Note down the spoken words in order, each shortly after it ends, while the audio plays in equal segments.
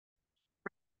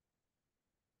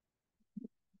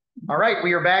All right,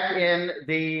 we are back in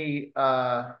the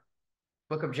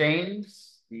book of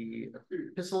James, the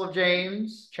Epistle of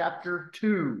James, chapter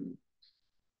 2,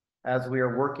 as we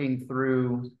are working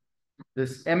through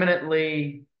this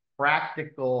eminently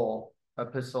practical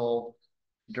epistle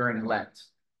during Lent.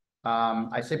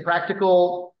 I say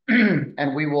practical,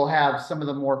 and we will have some of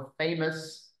the more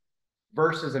famous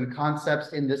verses and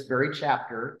concepts in this very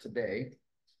chapter today.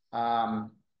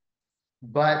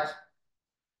 But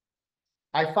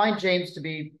I find James to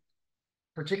be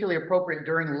particularly appropriate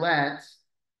during Lent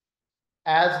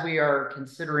as we are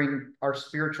considering our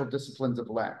spiritual disciplines of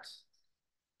Lent.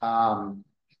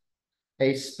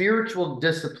 A spiritual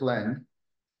discipline,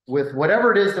 with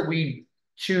whatever it is that we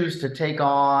choose to take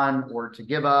on or to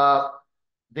give up,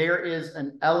 there is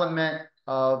an element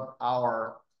of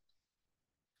our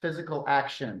physical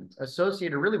action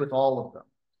associated really with all of them.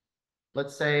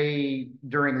 Let's say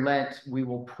during Lent, we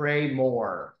will pray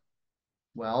more.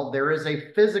 Well, there is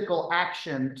a physical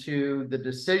action to the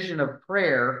decision of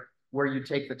prayer where you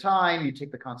take the time, you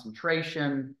take the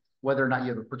concentration, whether or not you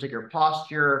have a particular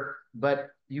posture, but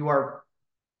you are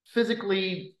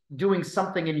physically doing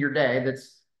something in your day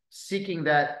that's seeking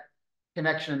that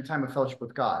connection and time of fellowship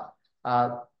with God.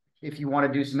 If you want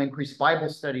to do some increased Bible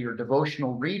study or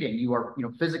devotional reading, you are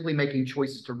physically making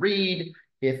choices to read.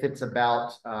 If it's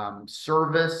about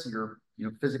service,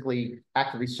 you're physically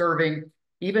actively serving.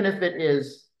 Even if it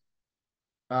is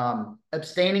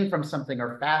abstaining from something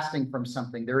or fasting from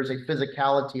something, there is a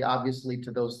physicality, obviously, to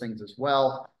those things as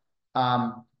well.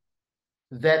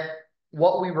 That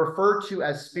what we refer to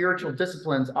as spiritual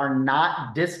disciplines are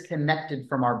not disconnected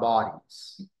from our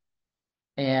bodies.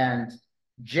 And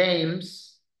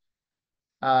James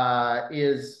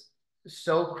is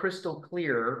so crystal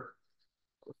clear,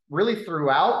 really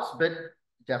throughout, but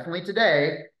definitely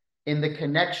today, in the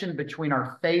connection between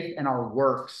our faith and our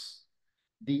works,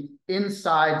 the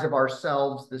insides of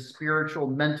ourselves, the spiritual,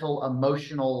 mental,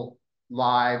 emotional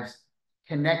lives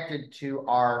connected to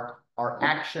our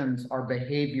actions, our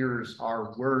behaviors,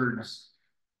 our words,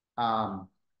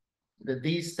 that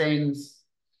these things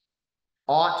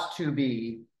ought to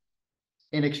be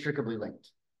inextricably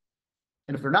linked.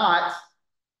 And if they're not,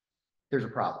 there's a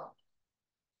problem.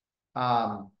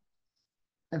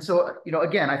 And so,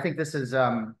 again, I think this is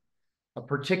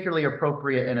particularly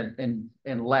appropriate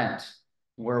in Lent,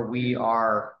 where we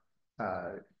are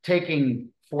taking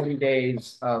 40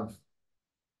 days of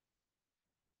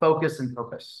focus and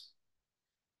purpose,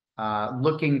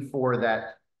 looking for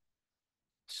that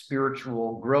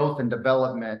spiritual growth and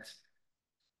development,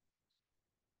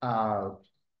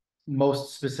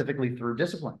 most specifically through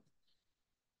discipline.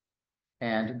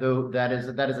 And though that is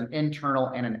an internal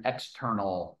and an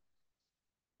external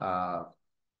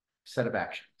set of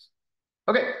actions.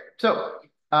 Okay, so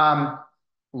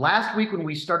last week when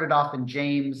we started off in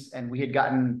James and we had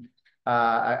gotten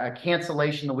a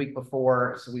cancellation the week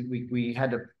before, so we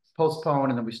had to postpone,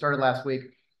 and then we started last week.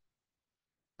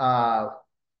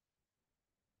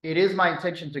 It is my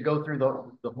intention to go through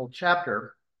the whole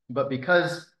chapter, but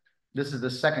because this is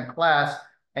the second class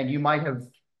and you might have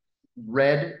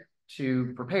read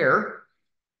to prepare,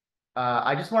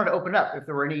 I just wanted to open up if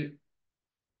there were any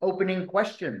opening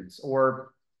questions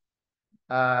or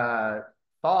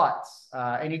thoughts,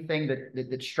 anything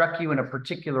that struck you in a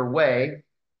particular way.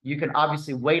 You can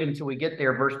obviously wait until we get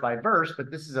there verse by verse,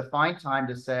 but this is a fine time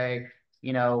to say,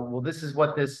 well, this is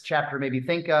what this chapter made me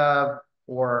think of,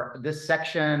 or this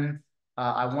section,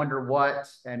 I wonder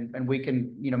what, and we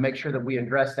can, make sure that we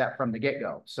address that from the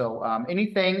get-go. So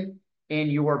anything in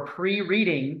your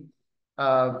pre-reading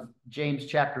of James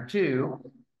chapter 2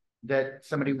 that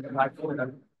somebody would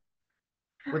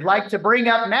like to bring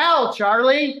up now,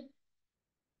 Charlie?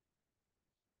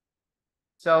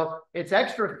 So it's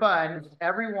extra fun.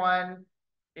 Everyone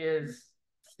is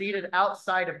seated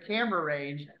outside of camera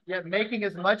range, yet making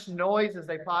as much noise as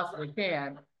they possibly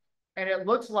can. And it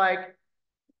looks like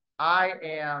I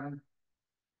am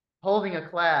holding a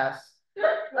class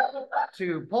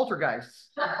to poltergeists.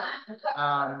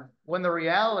 When the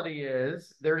reality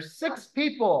is there's 6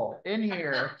 people in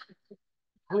here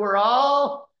who are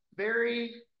all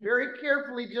very, very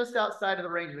carefully just outside of the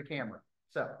range of the camera.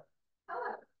 So,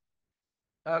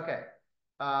 okay.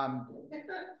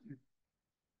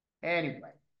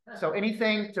 Anyway, so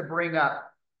anything to bring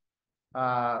up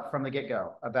from the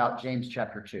get-go about James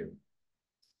chapter 2?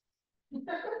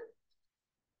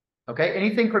 Okay,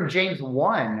 anything from James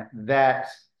 1 that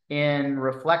in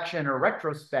reflection or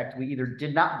retrospect we either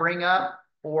did not bring up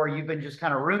or you've been just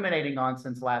kind of ruminating on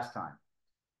since last time?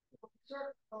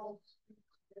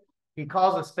 He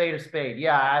calls a spade a spade.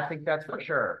 Yeah, I think that's for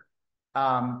sure.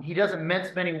 He doesn't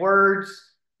mince many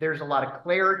words. there's a lot of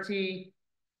clarity.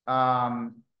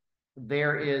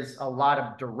 There is a lot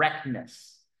of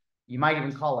directness. You might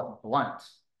even call it blunt.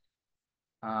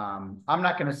 I'm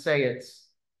not going to say it's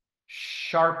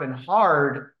sharp and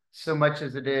hard so much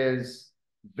as it is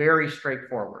very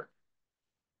straightforward.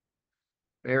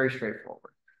 Very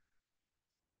straightforward.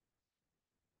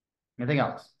 Anything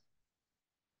else?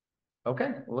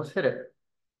 Okay, well, let's hit it.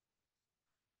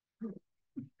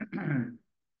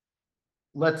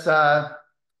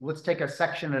 Let's take a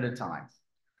section at a time.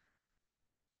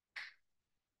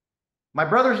 My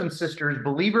brothers and sisters,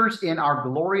 believers in our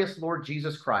glorious Lord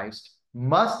Jesus Christ,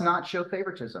 must not show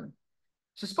favoritism.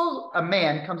 Suppose a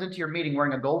man comes into your meeting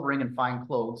wearing a gold ring and fine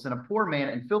clothes, and a poor man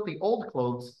in filthy old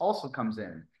clothes also comes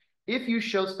in. If you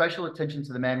show special attention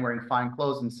to the man wearing fine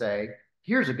clothes and say,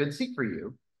 "Here's a good seat for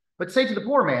you," but say to the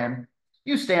poor man,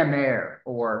 "You stand there,"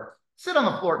 or "Sit on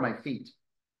the floor at my feet,"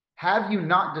 have you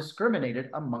not discriminated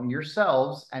among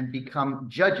yourselves and become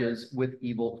judges with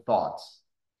evil thoughts?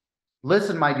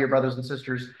 Listen, my dear brothers and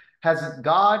sisters, has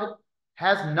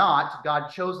not God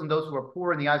chosen those who are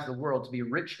poor in the eyes of the world to be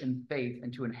rich in faith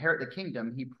and to inherit the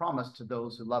kingdom he promised to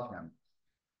those who love him?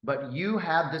 But you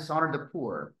have dishonored the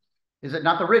poor. Is it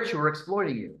not the rich who are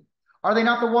exploiting you? Are they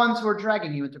not the ones who are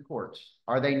dragging you into court?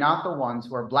 Are they not the ones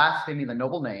who are blaspheming the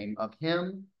noble name of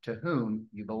him to whom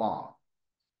you belong?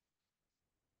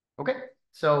 Okay,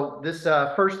 so this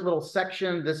first little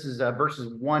section, this is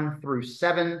verses 1 through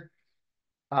 7.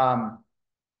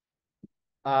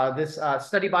 This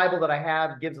study Bible that I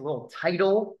have gives a little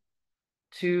title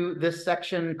to this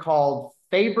section called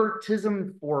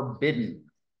Favoritism Forbidden.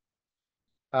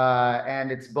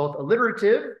 And it's both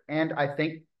alliterative and I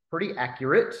think pretty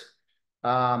accurate.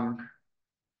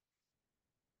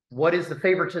 What is the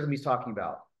favoritism he's talking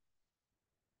about?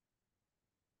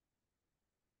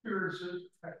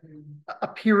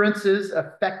 Appearances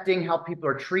affecting how people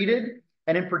are treated.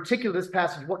 And in particular, this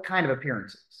passage, what kind of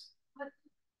appearances?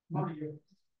 Money.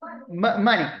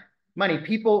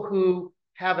 People who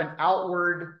have an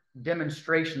outward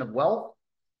demonstration of wealth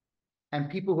and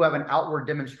people who have an outward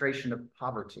demonstration of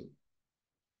poverty.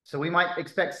 So we might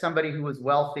expect somebody who is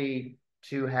wealthy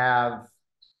to have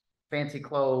fancy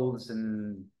clothes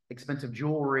and expensive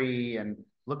jewelry and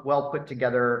look well put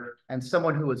together, and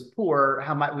someone who is poor,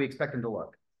 how might we expect them to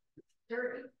look?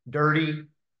 Dirty.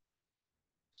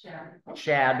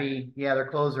 Shabby. Yeah, their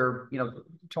clothes are,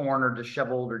 torn or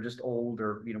disheveled or just old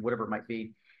or, whatever it might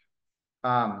be.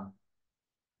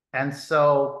 And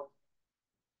so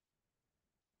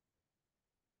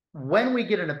when we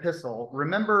get an epistle,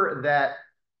 remember that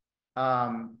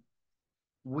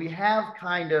we have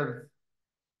kind of,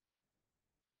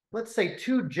 let's say,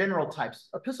 two general types.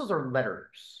 Epistles are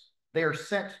letters. They are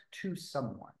sent to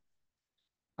someone.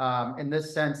 In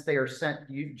this sense, they are sent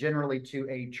generally to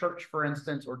a church, for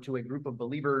instance, or to a group of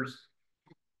believers.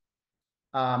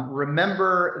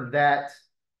 Remember that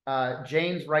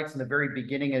James writes in the very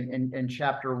beginning in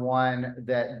chapter 1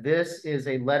 that this is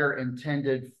a letter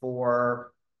intended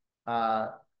for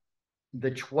the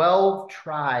 12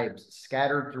 tribes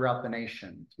scattered throughout the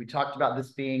nations. We talked about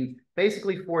this being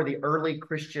basically for the early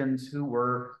Christians who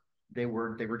were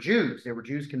Jews. They were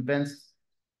Jews convinced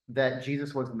that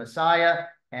Jesus was the Messiah,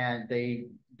 and they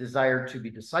desired to be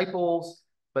disciples,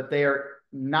 but they are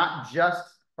not just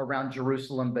around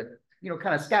Jerusalem, but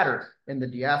kind of scattered in the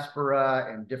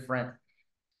diaspora and different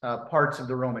parts of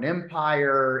the Roman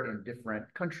Empire in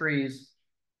different countries.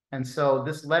 And so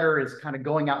this letter is kind of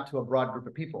going out to a broad group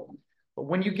of people. But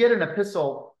when you get an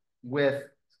epistle with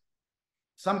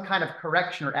some kind of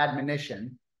correction or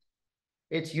admonition,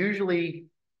 it's usually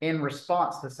in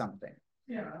response to something.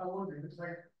 Yeah, I wonder, it's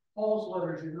like Paul's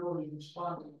letters, you really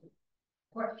respond to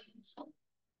questions,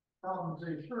 problems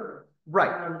they sure.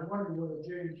 Right. And I was wondering whether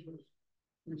James was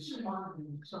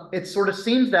responding to something. It sort of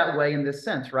seems that way in this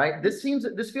sense, right? This feels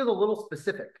a little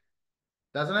specific,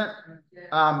 doesn't it?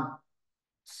 Yeah.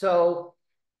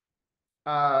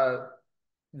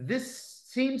 This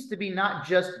seems to be not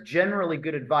just generally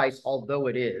good advice, although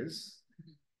it is.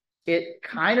 It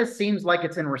kind of seems like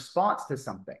it's in response to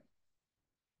something.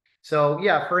 So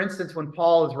yeah, for instance, when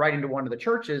Paul is writing to one of the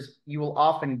churches, you will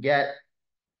often get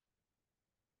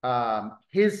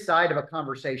his side of a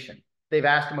conversation. They've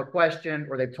asked him a question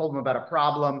or they've told him about a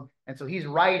problem. And so he's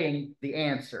writing the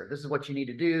answer. This is what you need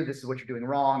to do. This is what you're doing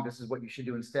wrong. This is what you should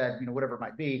do instead, whatever it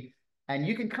might be. And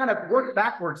you can kind of work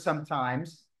backwards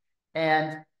sometimes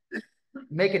and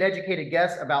make an educated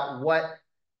guess about what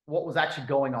was actually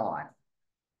going on.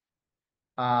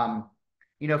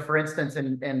 For instance,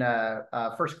 in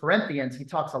 1 Corinthians, he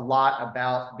talks a lot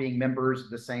about being members of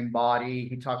the same body.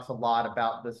 He talks a lot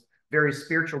about this various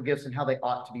spiritual gifts and how they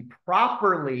ought to be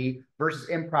properly versus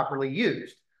improperly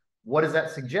used. What does that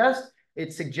suggest?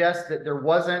 It suggests that there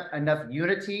wasn't enough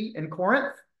unity in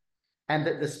Corinth and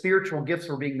that the spiritual gifts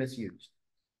were being misused.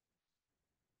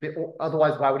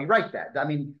 Otherwise, why would he write that? I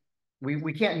mean,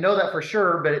 we can't know that for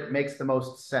sure, but it makes the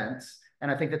most sense. And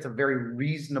I think that's a very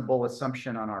reasonable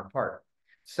assumption on our part.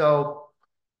 So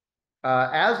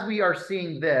as we are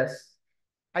seeing this,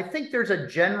 I think there's a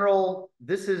general,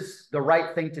 this is the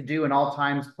right thing to do in all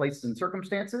times, places, and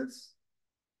circumstances.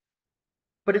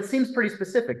 But it seems pretty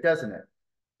specific, doesn't it?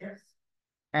 Yes.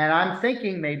 And I'm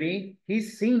thinking maybe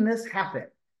he's seen this happen.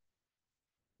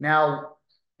 Now,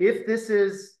 if this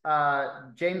is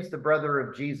James, the brother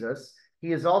of Jesus,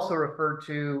 he is also referred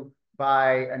to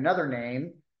by another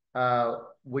name,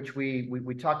 which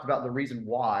we talked about the reason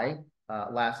why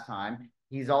last time.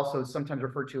 He's also sometimes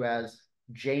referred to as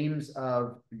James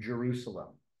of Jerusalem.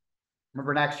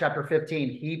 Remember in Acts chapter 15,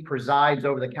 he presides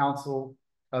over the council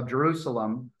of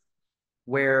Jerusalem,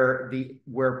 where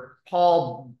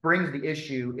Paul brings the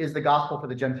issue, is the gospel for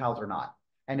the Gentiles or not?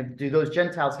 And do those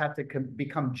Gentiles have to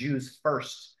become Jews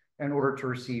first in order to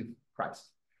receive Christ?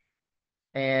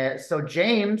 And so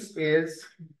James is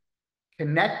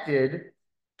connected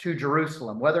to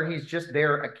Jerusalem, whether he's just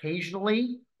there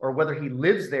occasionally or whether he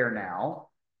lives there now.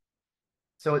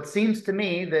 So it seems to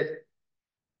me that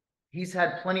he's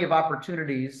had plenty of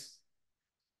opportunities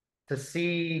to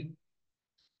see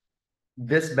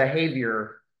this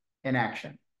behavior in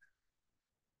action.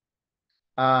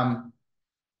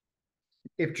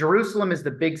 If Jerusalem is the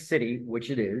big city,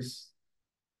 which it is,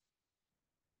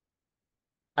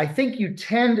 I think you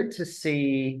tend to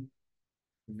see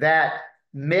that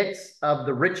mix of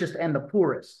the richest and the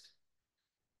poorest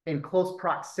in close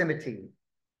proximity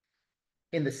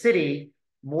in the city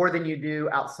more than you do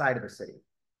outside of the city.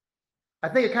 I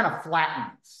think it kind of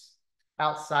flattens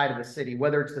outside of the city,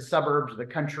 whether it's the suburbs or the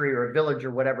country or a village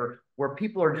or whatever, where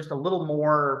people are just a little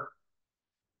more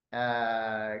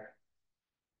kind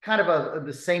of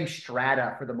the same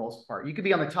strata for the most part. You could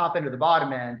be on the top end or the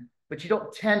bottom end, but you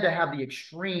don't tend to have the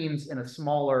extremes in a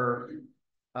smaller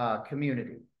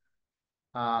community.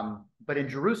 But in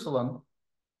Jerusalem,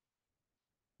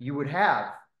 you would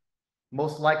have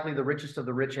most likely the richest of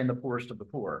the rich and the poorest of the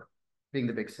poor, being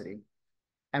the big city.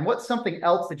 And what's something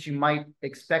else that you might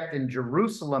expect in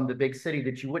Jerusalem, the big city,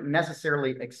 that you wouldn't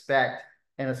necessarily expect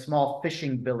in a small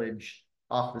fishing village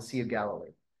off the Sea of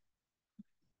Galilee?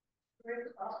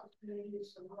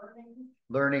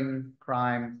 Learning,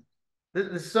 crime. This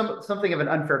is something of an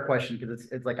unfair question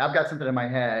because it's like I've got something in my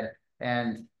head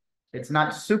and it's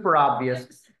not super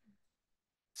obvious.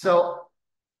 So,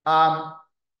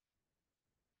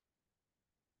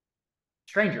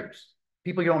 strangers,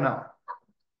 people you don't know.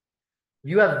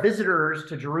 You have visitors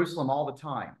to Jerusalem all the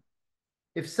time.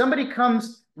 If somebody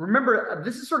comes, remember,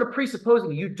 this is sort of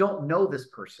presupposing you don't know this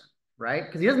person, right?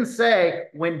 Because he doesn't say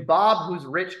when Bob, who's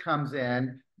rich, comes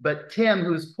in, but Tim,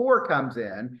 who's poor, comes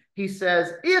in. He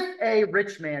says, if a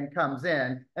rich man comes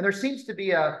in, and there seems to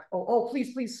be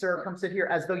please, please, sir, come sit here,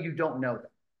 as though you don't know them.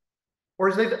 Or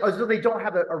as though they don't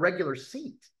have a regular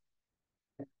seat.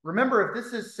 Remember, if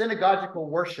this is synagogical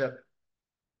worship,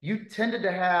 you tended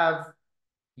to have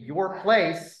your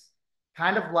place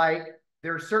kind of like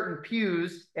there are certain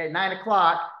pews at 9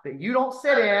 o'clock that you don't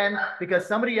sit in because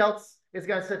somebody else is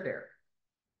going to sit there.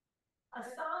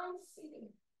 Assigned seating.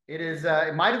 It is,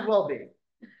 it might as well be.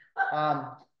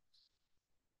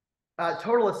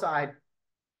 Total aside,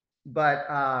 but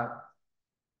I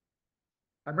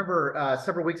remember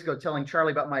several weeks ago telling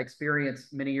Charlie about my experience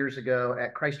many years ago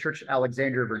at Christ Church,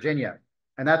 Alexandria, Virginia.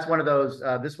 And that's one of those,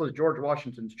 this was George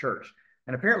Washington's church.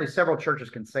 And apparently several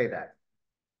churches can say that.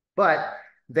 But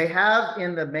they have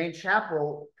in the main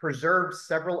chapel preserved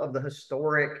several of the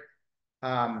historic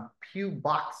pew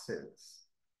boxes.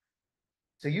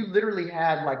 So you literally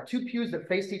had like two pews that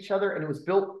faced each other and it was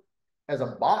built as a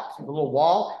box with a little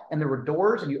wall and there were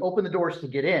doors and you opened the doors to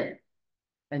get in.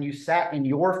 And you sat in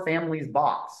your family's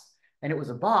box. And it was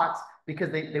a box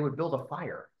because they would build a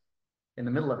fire in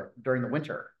the middle of it during the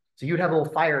winter. So you'd have a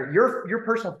little fire, your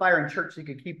personal fire in church, so you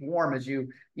could keep warm as we're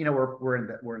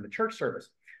in the church service.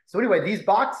 So anyway, these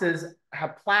boxes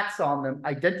have plaques on them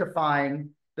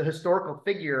identifying the historical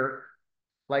figure,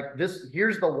 like this.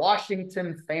 Here's the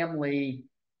Washington family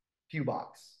pew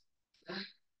box,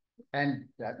 and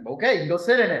okay, you can go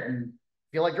sit in it and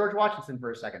feel like George Washington for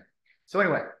a second. So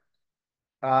anyway,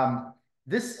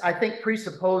 this I think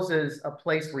presupposes a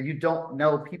place where you don't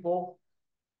know people.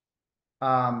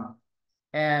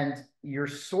 And you're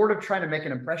sort of trying to make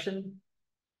an impression,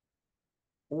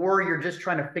 or you're just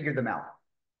trying to figure them out.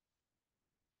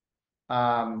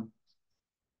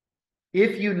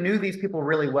 if you knew these people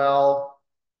really well,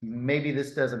 maybe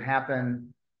this doesn't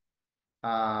happen.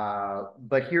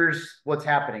 But here's what's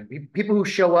happening. People who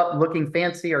show up looking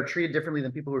fancy are treated differently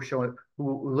than people who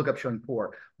look up showing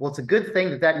poor. Well, it's a good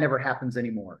thing that never happens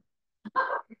anymore.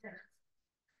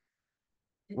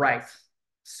 Right.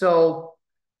 So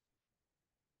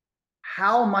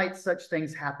how might such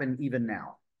things happen even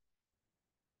now?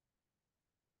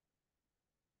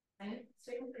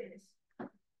 Same things.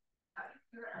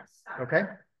 Okay.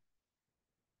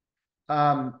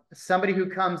 Somebody who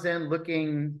comes in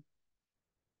looking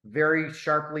very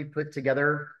sharply put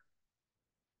together,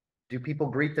 do people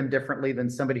greet them differently than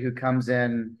somebody who comes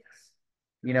in,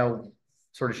 you know,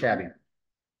 sort of shabby?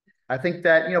 I think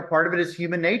that, you know, part of it is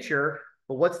human nature,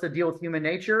 but what's the deal with human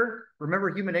nature? Remember,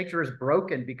 human nature is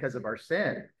broken because of our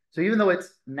sin. So even though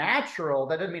it's natural,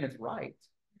 that doesn't mean it's right.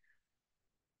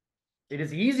 It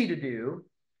is easy to do,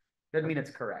 doesn't mean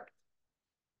it's correct.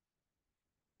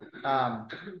 I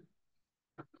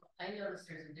noticed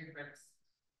there's a difference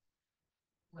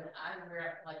when I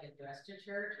wear like a dress to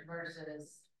church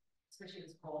versus, especially if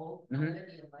it's cold, I'm gonna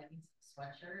be in leggings and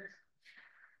sweatshirt.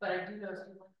 But I do notice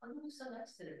people like, oh, you look so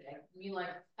nice today. I mean, like,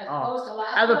 as opposed to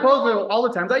last. As opposed to all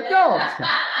the times I don't.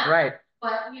 Right.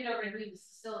 But you know what I mean?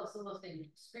 Still those things,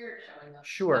 spirit showing up.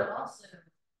 Sure. But also,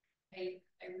 I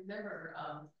remember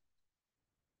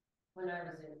when I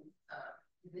was in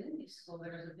divinity school,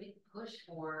 there was a big push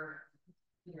for,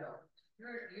 you know,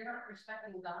 you're not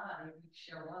respecting God if you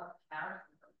show up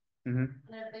casually. And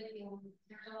I'm thinking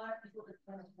there's a lot of people that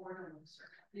can't afford to live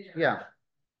certain. Yeah.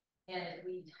 And if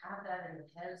we have that in the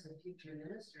heads of future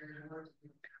ministers,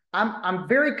 I'm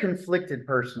very conflicted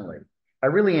personally. I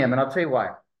really am, and I'll tell you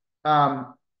why.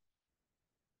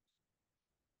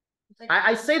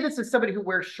 I say this as somebody who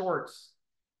wears shorts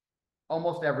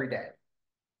almost every day.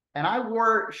 And I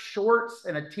wore shorts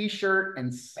and a t-shirt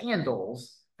and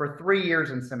sandals for 3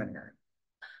 years in seminary.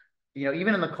 You know,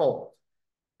 even in the cold.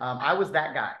 I was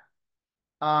that guy.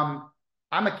 I'm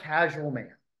a casual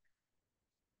man.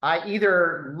 I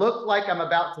either look like I'm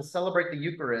about to celebrate the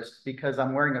Eucharist because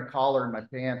I'm wearing a collar in my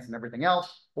pants and everything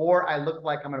else, or I look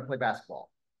like I'm going to play basketball.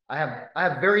 I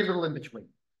have very little in between.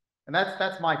 And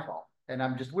that's my fault. And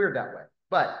I'm just weird that way.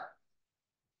 But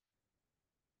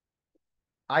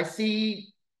I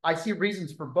see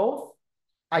reasons for both.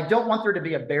 I don't want there to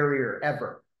be a barrier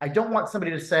ever. I don't want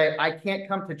somebody to say, I can't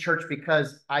come to church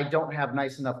because I don't have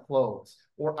nice enough clothes,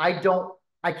 or I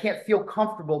can't feel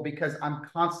comfortable because I'm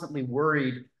constantly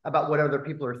worried about what other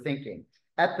people are thinking.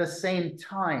 At the same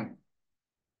time,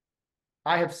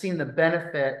 I have seen the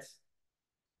benefit,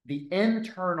 the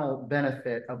internal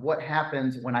benefit of what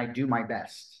happens when I do my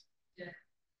best,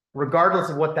 regardless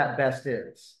of what that best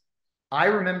is. I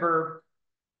remember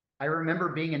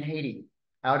being in Haiti,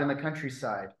 out in the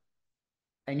countryside,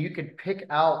 and you could pick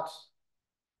out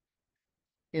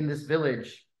in this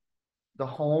village the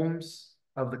homes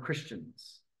of the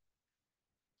Christians.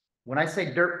 When I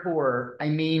say dirt poor, I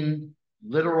mean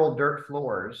literal dirt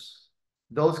floors.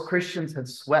 Those Christians had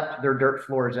swept their dirt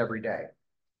floors every day.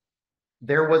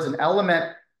 There was an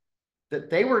element that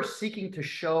they were seeking to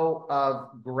show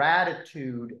of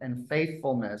gratitude and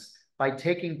faithfulness by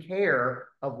taking care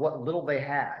of what little they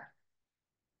had.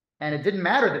 And it didn't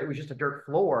matter that it was just a dirt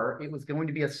floor. It was going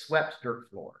to be a swept dirt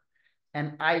floor.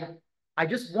 And I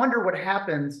just wonder what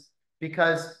happens,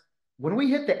 because when we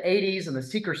hit the 80s and the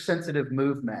seeker-sensitive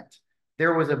movement,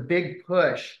 there was a big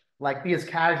push, like, be as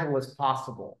casual as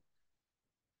possible.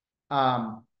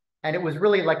 And it was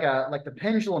really like the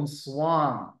pendulum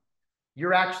swung.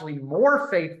 You're actually more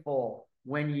faithful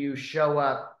when you show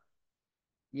up,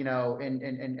 you know,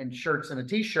 in shirts and a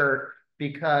t-shirt,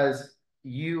 because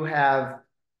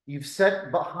you've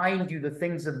set behind you the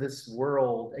things of this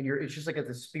world, and it's just like it's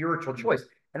a spiritual choice.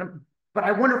 But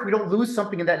I wonder if we don't lose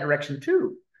something in that direction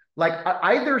too. Like,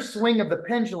 either swing of the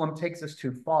pendulum takes us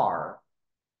too far.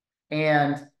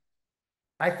 And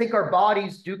I think our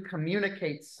bodies do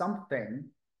communicate something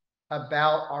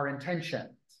about our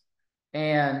intentions.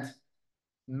 And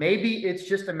maybe it's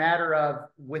just a matter of,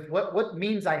 with what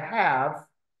means I have,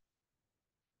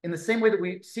 in the same way that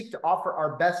we seek to offer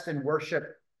our best in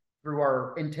worship through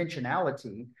our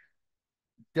intentionality,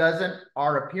 doesn't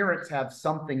our appearance have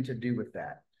something to do with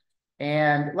that?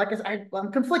 And like I said,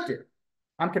 I'm conflicted.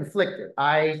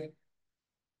 I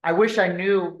wish I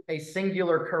knew a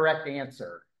singular correct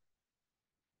answer,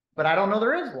 but I don't know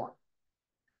there is one.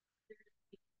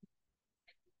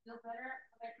 Feel better,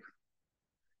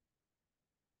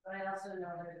 but I also know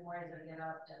there's mornings I get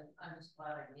up and I'm just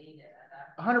glad I made it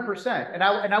at that. 100%. And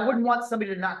I wouldn't want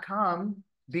somebody to not come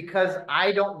because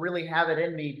I don't really have it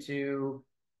in me to,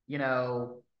 you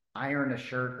know, iron a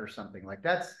shirt or something. Like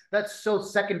that's so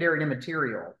secondary and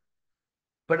immaterial.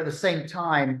 But at the same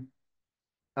time,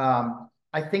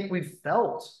 I think we've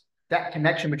felt that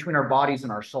connection between our bodies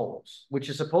and our souls, which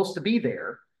is supposed to be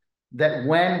there, that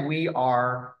when we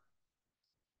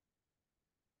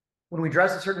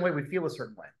dress a certain way, we feel a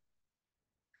certain way.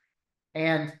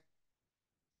 And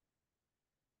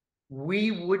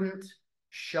we wouldn't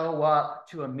show up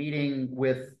to a meeting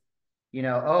with,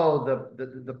 oh,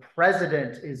 the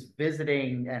president is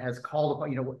visiting and has called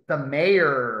upon, the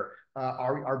mayor,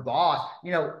 our boss,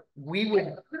 we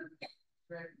would,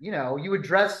 you would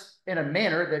dress in a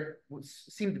manner that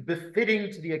seemed befitting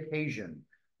to the occasion.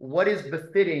 What is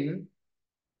befitting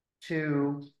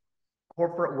to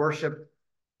corporate worship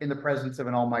in the presence of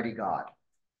an almighty God?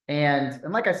 And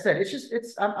like I said,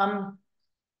 I'm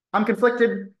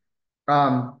conflicted.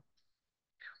 But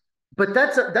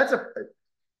that's the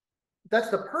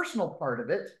personal part of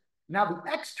it. Now, the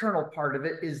external part of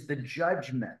it is the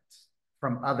judgment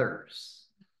from others.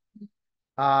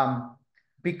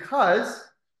 Because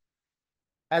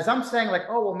as I'm saying, like,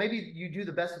 oh, well, maybe you do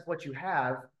the best with what you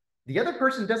have, the other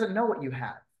person doesn't know what you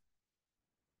have.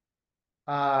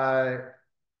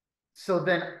 So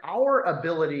then our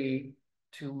ability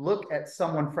to look at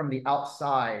someone from the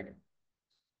outside,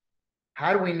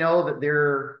 how do we know that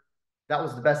that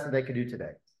was the best that they could do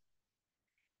today?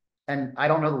 And I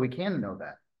don't know that we can know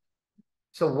that.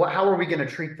 So how are we going to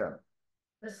treat them?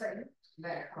 The same.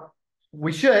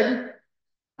 We should.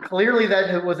 Clearly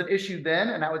that was an issue then,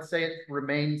 and I would say it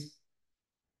remains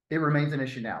an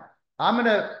issue now.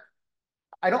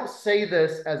 I don't say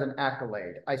this as an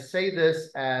accolade. I say this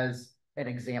as an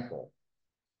example.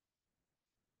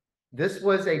 This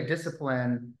was a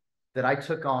discipline that I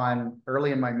took on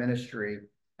early in my ministry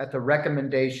at the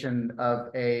recommendation of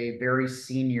a very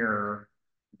senior,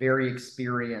 very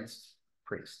experienced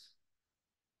priest.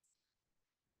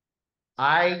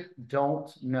 I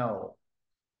don't know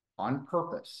on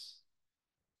purpose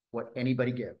what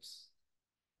anybody gives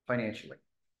financially.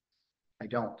 I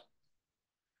don't.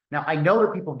 Now, I know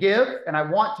that people give, and I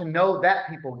want to know that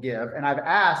people give. And I've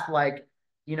asked, like,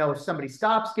 if somebody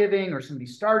stops giving or somebody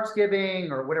starts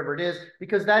giving or whatever it is,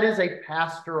 because that is a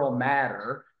pastoral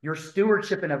matter. Your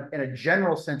stewardship in a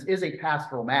general sense is a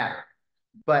pastoral matter.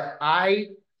 But I,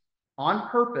 on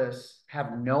purpose,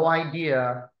 have no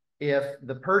idea if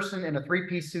the person in a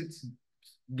three-piece suit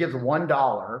gives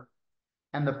 $1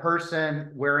 and the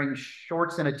person wearing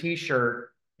shorts and a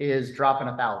t-shirt is dropping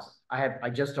 1,000. I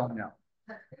just don't know.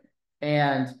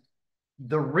 And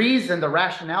the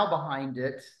rationale behind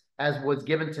it, as was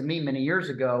given to me many years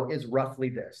ago, is roughly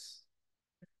this: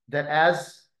 that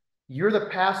as you're the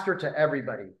pastor to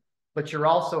everybody, but you're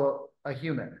also a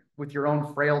human with your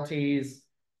own frailties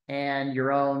and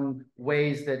your own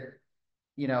ways that,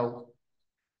 no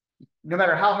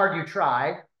matter how hard you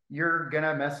try, you're going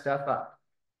to mess stuff up.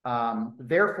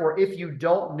 Therefore, if you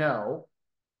don't know,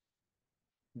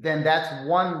 then that's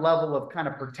one level of kind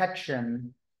of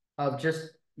protection of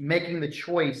just making the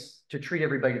choice to treat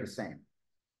everybody the same.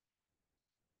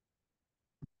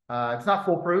 It's not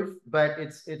foolproof, but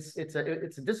it's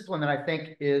a discipline that I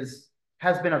think has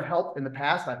been of help in the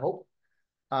past, I hope.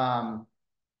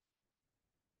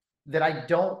 That I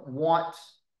don't want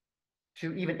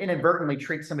to even inadvertently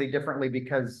treat somebody differently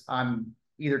because I'm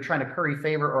either trying to curry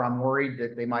favor or I'm worried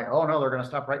that they might, oh no, they're going to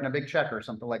stop writing a big check or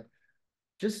something. Like,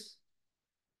 just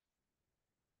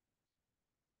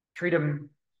treat them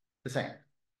the same,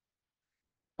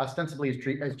 ostensibly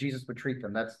as Jesus would treat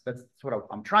them. That's what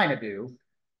I'm trying to do.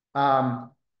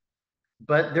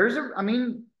 But there's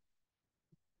a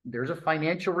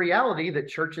financial reality that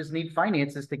churches need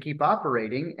finances to keep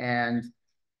operating. And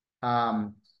I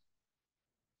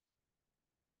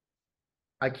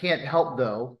can't help,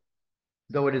 though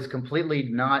it is completely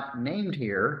not named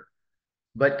here,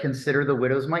 but consider the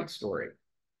widow's mite story,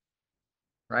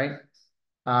 right?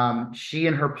 She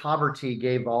in her poverty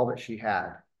gave all that she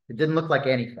had. It didn't look like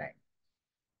anything.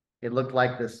 It looked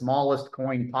like the smallest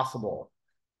coin possible,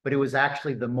 but it was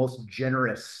actually the most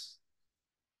generous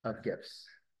of gifts.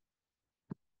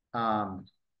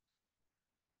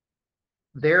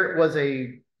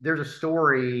 There's a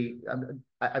story.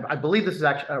 I believe this is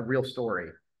actually a real story.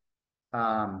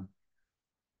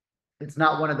 It's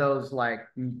not one of those like,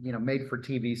 made for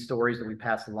TV stories that we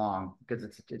pass along because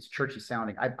it's churchy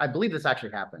sounding. I believe this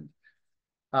actually happened.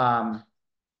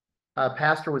 A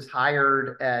pastor was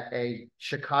hired at a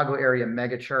Chicago area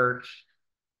mega church,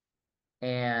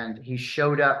 and he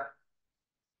showed up,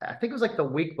 I think it was like the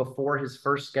week before his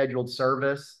first scheduled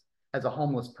service, as a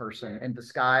homeless person in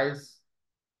disguise,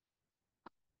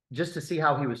 just to see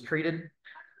how he was treated.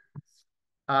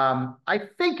 I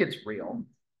think it's real.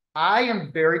 I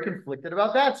am very conflicted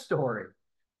about that story.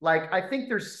 Like, I think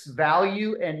there's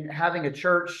value in having a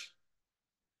church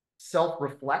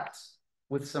self-reflect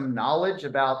with some knowledge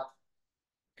about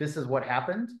this is what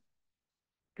happened,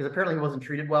 because apparently he wasn't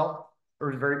treated well or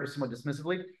was very somewhat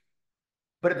dismissively.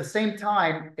 But at the same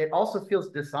time, it also feels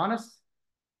dishonest.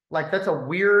 Like, that's a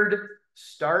weird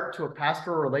start to a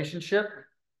pastoral relationship,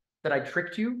 that I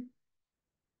tricked you.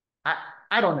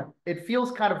 I don't know. It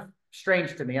feels kind of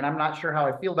strange to me, and I'm not sure how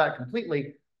I feel about it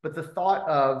completely. But the thought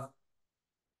of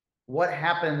what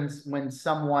happens when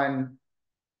someone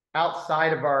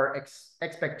outside of our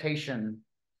expectation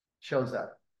shows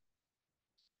up.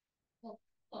 Well,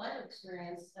 I've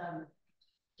experienced, down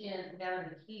in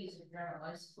the Keys, if you're in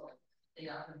high school, they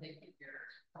often think that you're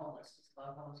homeless, it's a lot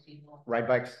of homeless people. Ride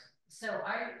bikes. So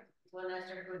when I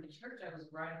started going to church, I was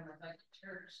riding my bike to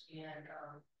church, and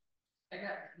I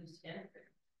got confused anything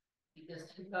because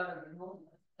I thought I was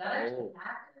homeless. That actually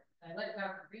happened. I let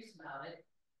Dr. Reese about it.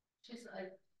 She's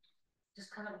like,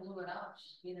 just kind of blew it off.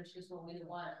 She's well, we didn't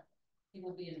want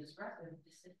people being disruptive.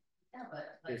 Just said, yeah,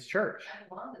 but like, it's church. I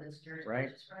belong to this church. Right.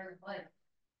 Just riding a bike.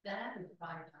 That happened 5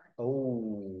 times.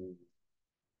 Oh.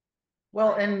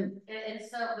 Well, and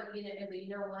so, but you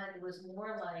know what? It was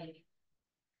more like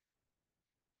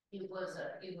it was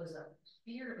a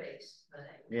fear-based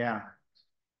thing. Yeah.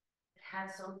 It had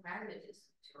some pragmatism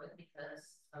to it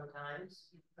because sometimes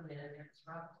you come in and it's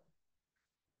rough.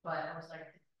 But I was like,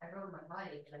 I rode my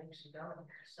bike and I actually go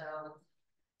there.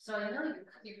 So I know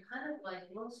you're kind of like,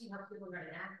 you want to see how people are going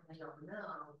to act when they don't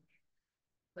know.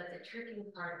 But the tricky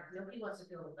part, nobody wants to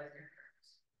feel like they're hurt.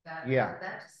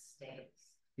 That just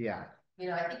stinks. Yeah.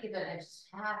 I think if it had just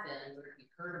happened, would be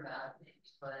heard about it,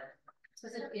 but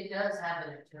because it does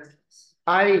happen at churches.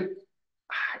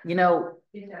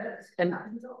 It does.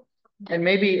 And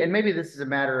maybe this is a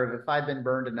matter of, if I've been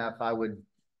burned enough, I would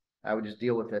just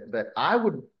deal with it. But I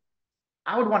would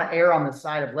want to err on the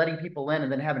side of letting people in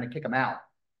and then having to kick them out,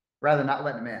 rather than not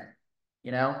letting them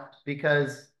in.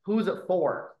 Because who's it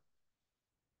for?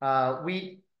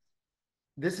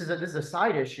 This is a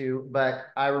side issue, but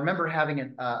I remember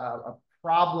having a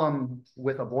problem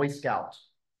with a Boy Scout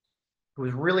who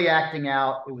was really acting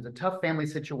out. It was a tough family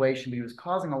situation, but he was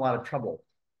causing a lot of trouble.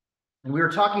 And we were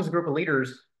talking as a group of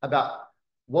leaders about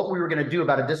what we were going to do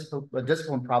about a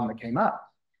discipline problem that came up.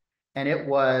 And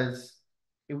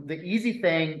the easy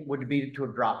thing would be to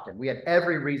have dropped him. We had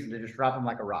every reason to just drop him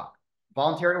like a rock.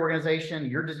 Voluntary organization,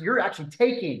 you're actually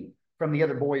taking from the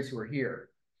other boys who are here.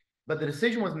 But the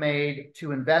decision was made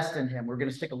to invest in him. We're going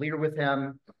to stick a leader with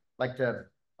him, like a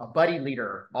buddy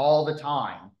leader all the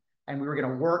time. And we were going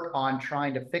to work on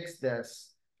trying to fix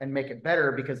this and make it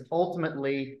better, because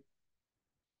ultimately,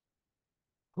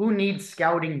 who needs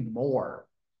scouting more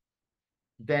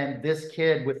than this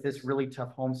kid with this really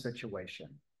tough home situation?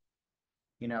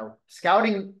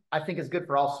 Scouting, I think, is good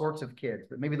for all sorts of kids,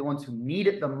 but maybe the ones who need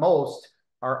it the most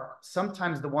are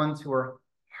sometimes the ones who are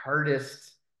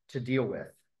hardest to deal with,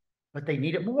 but they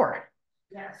need it more.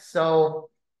 Yes.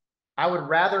 So I would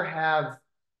rather have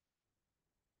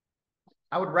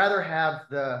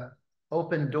the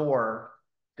open door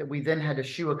that we then had to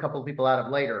shoo a couple of people out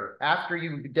of later, after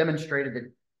you demonstrated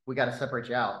that we got to separate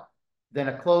you out, than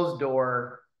a closed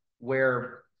door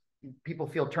where people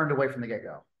feel turned away from the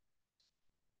get-go.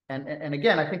 And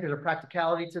again, I think there's a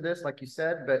practicality to this, like you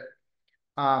said, but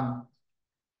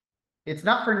it's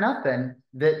not for nothing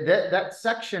that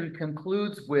section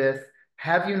concludes with,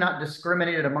 have you not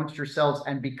discriminated amongst yourselves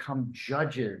and become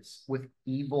judges with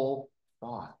evil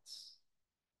thoughts?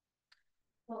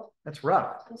 Well, that's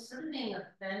rough. Instead of being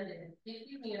offended,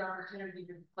 give me an opportunity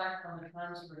to reflect on the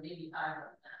times where maybe I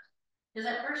wrote that. Because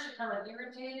at first you're kind of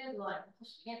irritated, like,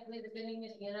 she can't believe the thing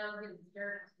is, getting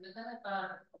dirt. But then I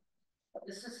thought,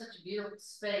 this is such a beautiful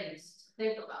space to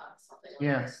think about something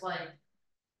like this. Like,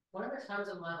 one of the times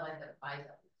in my life that I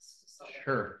done this.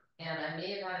 Sure. And I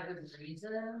may have had a good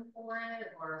reason for it,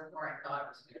 or I thought it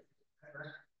was good,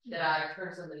 that I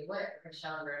turned somebody away from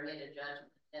Chandra and made a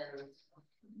judgment. And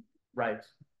right.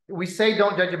 We say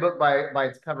don't judge a book by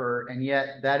its cover, and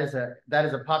yet that is a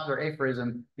popular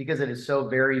aphorism because it is so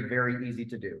very, very easy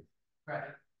to do. Right.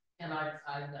 And I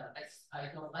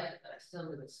don't like it, but I still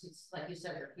do it. It's like you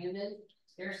said, we're human.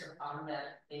 There's some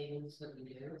automatic things that we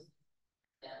do.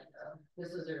 And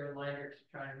this is a reminder to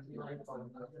try and be mindful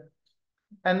of it.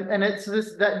 And it's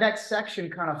that next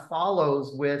section kind of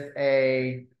follows with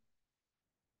a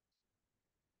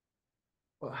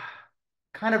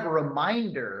kind of a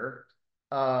reminder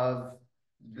of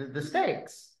the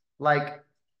stakes. Like,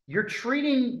 you're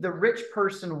treating the rich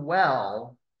person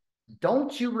well,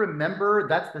 don't you remember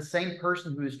that's the same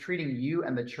person who is treating you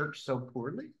and the church so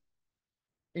poorly?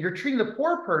 If you're treating the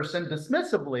poor person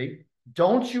dismissively,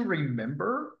 don't you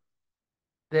remember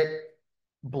that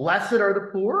blessed are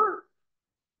the poor?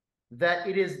 That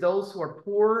it is those who are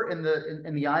poor in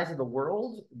the eyes of the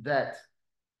world that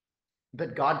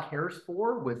God cares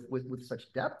for with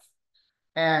such depth.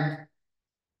 And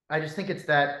I just think it's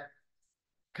that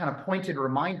kind of pointed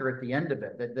reminder at the end of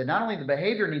it that not only the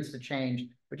behavior needs to change,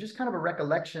 but just kind of a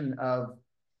recollection of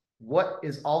what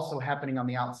is also happening on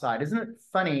the outside. Isn't it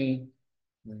funny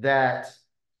that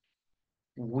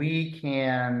we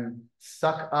can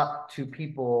suck up to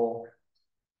people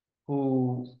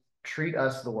who treat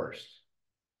us the worst?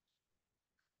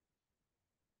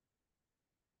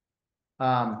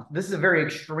 This is a very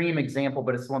extreme example,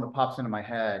 but it's the one that pops into my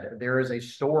head. There is a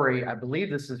story, I believe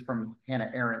this is from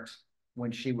Hannah Arendt,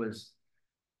 when she was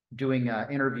doing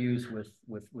interviews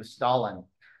with Stalin,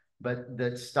 but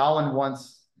that Stalin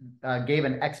once gave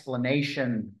an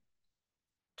explanation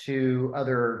to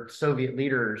other Soviet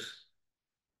leaders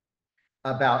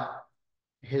about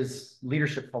his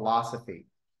leadership philosophy.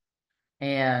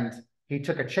 And he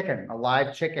took a chicken, a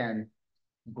live chicken,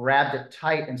 grabbed it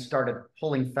tight and started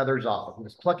pulling feathers off it. He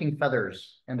was plucking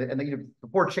feathers, and the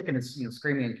poor chicken is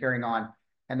screaming and carrying on.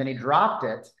 And then he dropped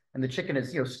it, and the chicken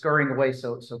is scurrying away,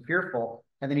 so fearful.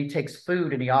 And then he takes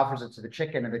food and he offers it to the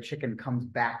chicken, and the chicken comes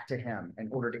back to him in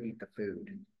order to eat the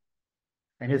food.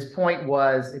 And his point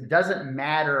was, it doesn't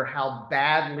matter how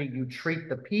badly you treat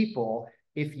the people.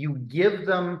 If you give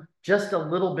them just a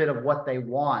little bit of what they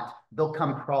want, they'll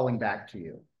come crawling back to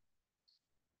you.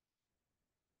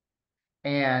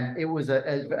 And it was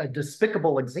a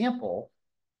despicable example,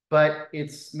 but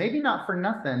it's maybe not for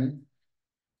nothing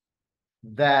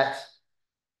that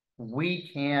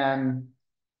we can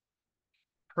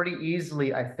pretty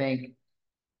easily, I think,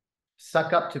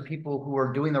 suck up to people who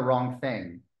are doing the wrong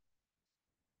thing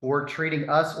or treating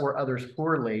us or others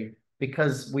poorly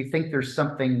because we think there's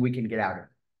something we can get out of.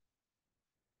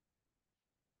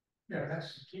 Yeah,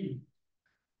 that's the key.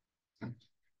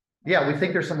 Yeah, we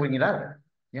think there's something we can get out of it.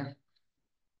 Yeah.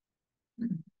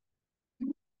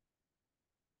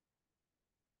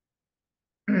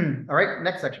 All right,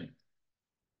 next section.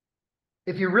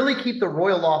 If you really keep the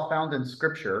royal law found in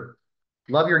Scripture,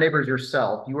 love your neighbor as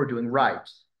yourself, you are doing right.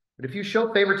 But if you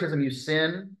show favoritism, you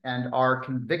sin and are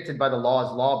convicted by the law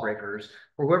as lawbreakers.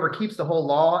 For whoever keeps the whole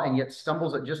law and yet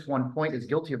stumbles at just one point is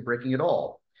guilty of breaking it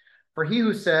all. For he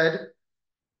who said,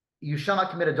 you shall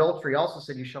not commit adultery, also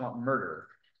said, you shall not murder.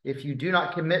 If you do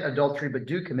not commit adultery but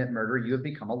do commit murder, you have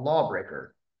become a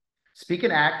lawbreaker. Speak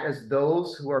and act as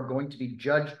those who are going to be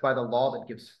judged by the law that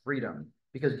gives freedom,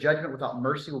 because judgment without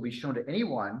mercy will be shown to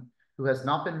anyone who has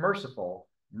not been merciful.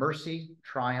 Mercy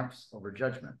triumphs over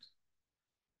judgment.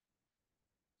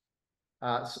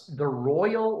 The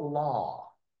royal law,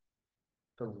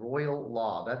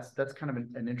 that's kind of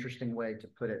an interesting way to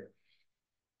put it.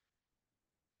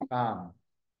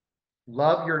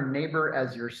 Love your neighbor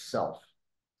as yourself.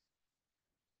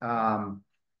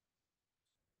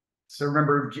 So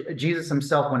remember, Jesus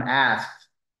himself, when asked,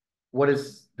 what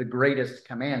is the greatest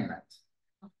commandment?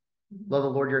 Love the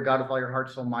Lord your God with all your heart,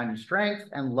 soul, mind, and strength,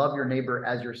 and love your neighbor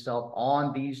as yourself.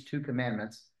 On these two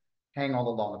commandments hang all the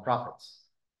law and the prophets.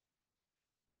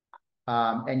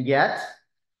 And yet,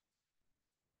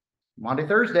 Maundy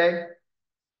Thursday,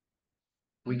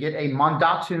 we get a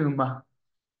mandatum,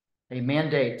 a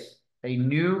mandate, a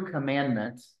new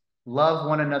commandment. Love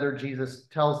one another, Jesus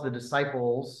tells the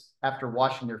disciples after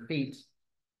washing their feet.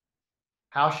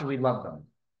 How should we love them?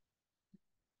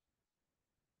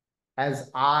 As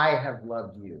I have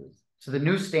loved you. So the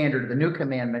new standard, the new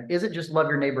commandment, isn't just love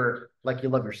your neighbor like you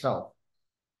love yourself.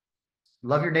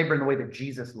 Love your neighbor in the way that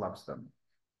Jesus loves them.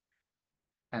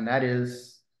 And that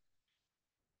is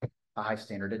a high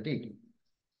standard indeed.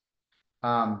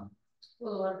 Well, a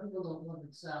lot of people don't love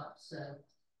themselves, so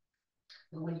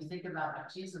but when you think about how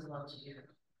Jesus loves you,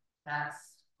 that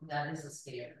is a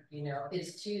standard.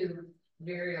 It's too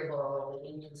variable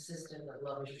and inconsistent with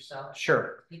love yourself.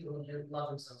 Sure. People who do love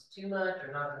themselves too much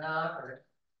or not enough,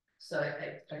 so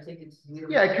I think it's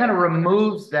really, yeah, it kind of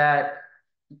removes that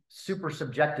super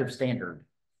subjective standard,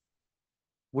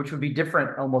 which would be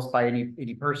different almost by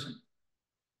any person.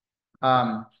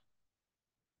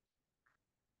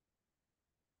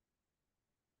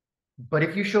 But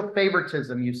if you show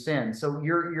favoritism, you sin. So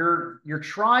you're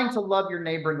trying to love your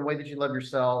neighbor in the way that you love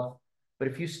yourself. But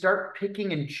if you start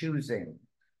picking and choosing,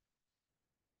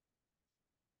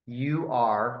 you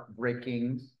are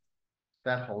breaking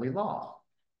that holy law.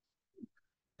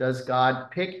 Does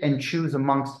God pick and choose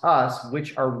amongst us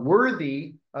which are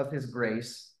worthy of his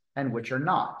grace and which are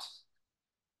not?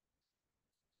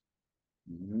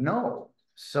 No.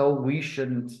 So we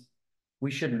shouldn't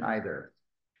either.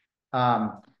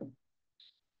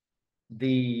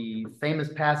 The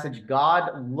famous passage,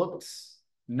 God looks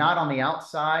not on the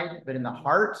outside, but in the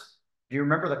heart. Do you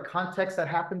remember the context that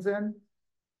happens in?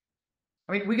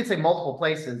 I mean, we could say multiple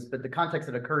places, but the context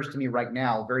that occurs to me right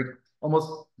now, very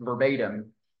almost verbatim. Do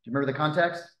you remember the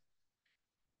context?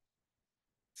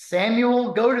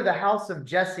 Samuel, go to the house of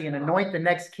Jesse and anoint the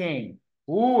next king.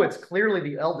 Ooh, it's clearly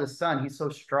the eldest son. He's so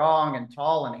strong and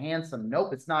tall and handsome.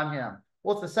 Nope, it's not him.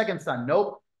 Well, it's the second son.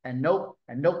 Nope, and nope,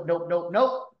 and nope, nope, nope,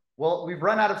 nope. Well, we've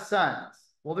run out of sons.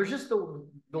 Well, there's just the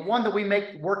one that we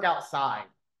make work outside.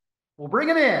 We'll bring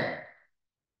him in.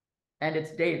 And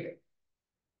it's David.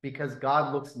 Because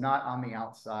God looks not on the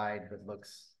outside, but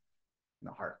looks in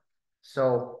the heart.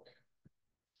 So,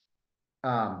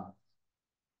 God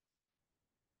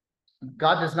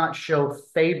does not show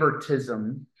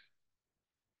favoritism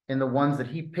in the ones that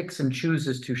he picks and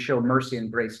chooses to show mercy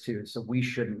and grace to. So we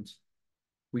shouldn't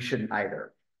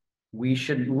either. We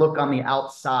shouldn't look on the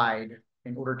outside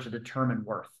in order to determine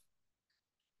worth.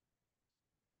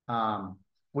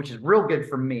 Which is real good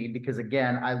for me because,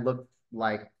 again, I look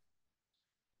like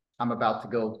I'm about to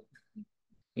go,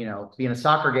 be in a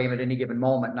soccer game at any given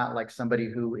moment, not like somebody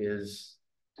who is,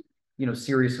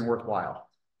 serious and worthwhile.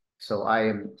 So I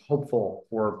am hopeful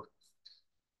for,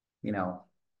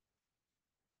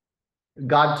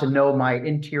 God to know my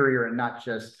interior and not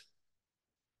just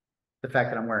the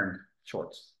fact that I'm wearing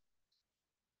shorts.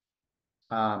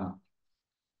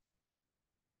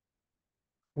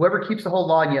 Whoever keeps the whole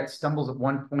law and yet stumbles at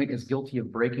one point is guilty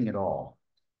of breaking it all.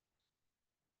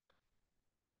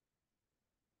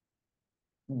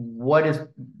 What is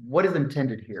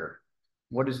intended here?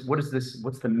 What is this?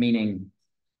 What's the meaning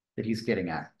that he's getting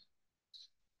at?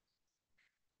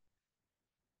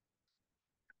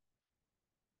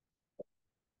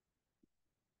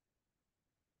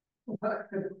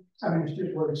 I mean, it's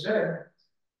just what it said.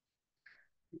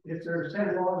 If there's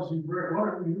 10 laws, you break one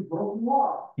of them, you broke the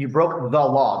law. You broke the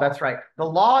law. That's right. The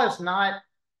law is not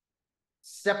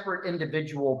separate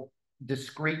individual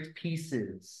discrete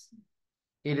pieces.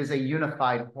 It is a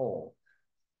unified whole.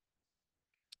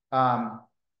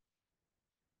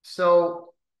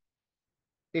 So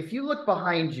if you look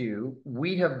behind you,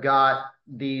 we have got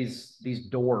these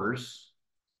doors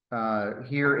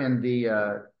here in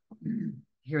the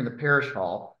parish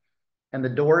hall, and the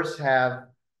doors have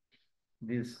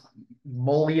this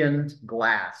mullioned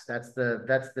glass. That's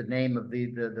the name of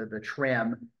the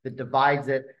trim that divides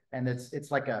it, and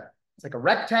it's like a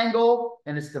rectangle,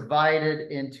 and it's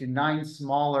divided into 9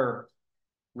 smaller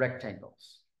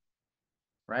rectangles,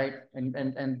 right?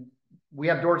 And we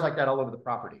have doors like that all over the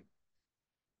property.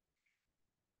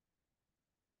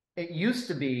 It used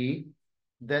to be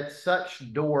that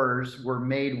such doors were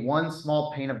made one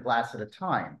small pane of glass at a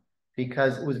time,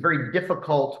 because it was very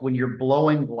difficult when you're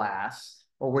blowing glass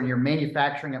or when you're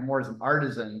manufacturing it more as an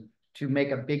artisan to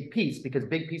make a big piece, because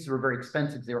big pieces were very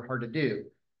expensive. They were hard to do.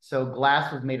 So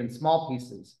glass was made in small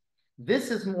pieces.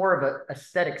 This is more of an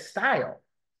aesthetic style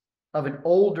of an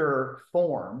older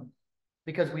form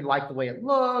because we like the way it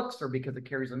looks or because it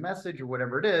carries a message or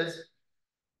whatever it is.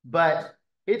 But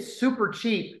it's super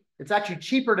cheap. It's actually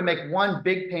cheaper to make one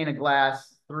big pane of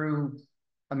glass through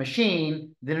a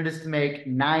machine than it is to make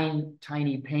 9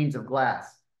 tiny panes of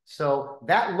glass. So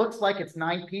that looks like it's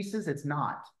 9 pieces. It's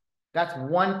not. That's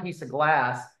one piece of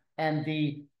glass, and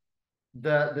the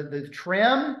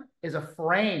trim is a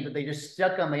frame that they just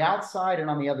stuck on the outside and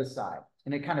on the other side,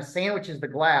 and it kind of sandwiches the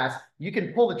glass. You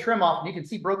can pull the trim off, and you can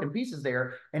see broken pieces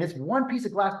there, and it's one piece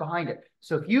of glass behind it.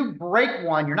 So if you break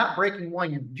one, you're not breaking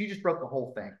one. You just broke the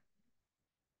whole thing.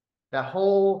 That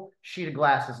whole sheet of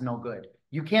glass is no good.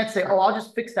 You can't say, oh, I'll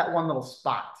just fix that one little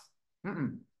spot.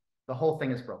 The whole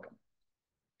thing is broken.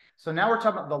 So now we're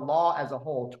talking about the law as a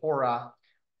whole, Torah,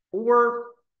 or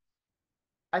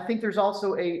I think there's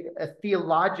also a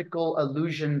theological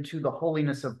allusion to the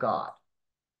holiness of God.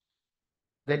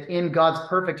 That in God's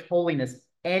perfect holiness,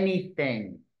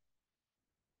 anything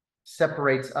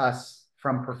separates us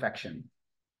from perfection.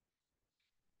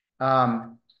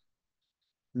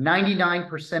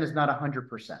 99% is not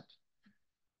 100%.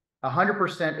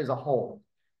 100% is a whole.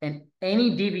 And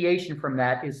any deviation from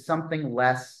that is something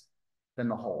less than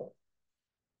the whole.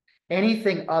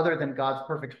 Anything other than God's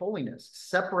perfect holiness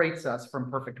separates us from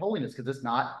perfect holiness because it's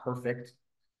not perfect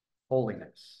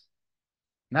holiness.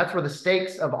 And that's where the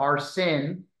stakes of our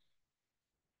sin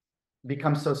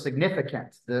become so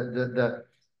significant. The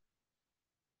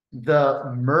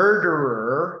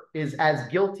murderer is as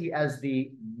guilty as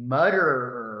the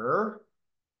murderer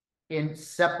in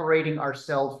separating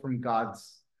ourselves from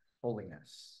God's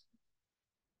holiness.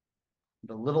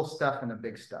 The little stuff and the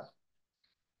big stuff.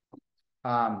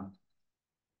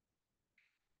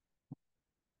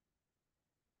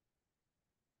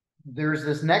 There's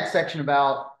this next section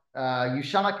about you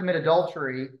shall not commit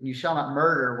adultery, you shall not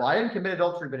murder. Well, I didn't commit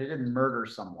adultery, but I didn't murder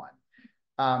someone.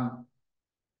 I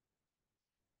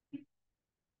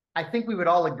think we would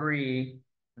all agree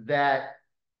that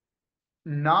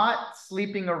not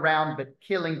sleeping around but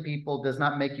killing people does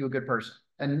not make you a good person.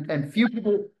 And few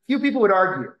people would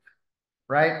argue,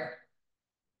 right?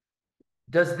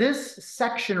 Does this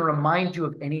section remind you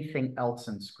of anything else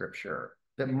in Scripture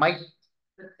that might...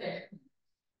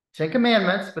 Ten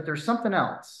Commandments, but there's something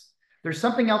else. There's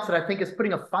something else that I think is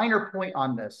putting a finer point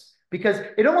on this, because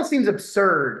it almost seems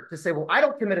absurd to say, well, I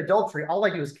don't commit adultery. All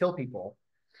I do is kill people.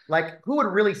 Like, who would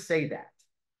really say that?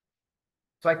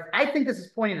 So I think this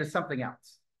is pointing to something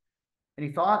else.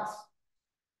 Any thoughts?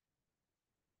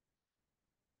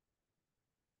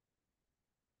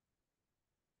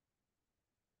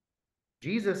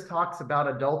 Jesus talks about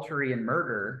adultery and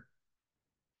murder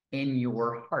in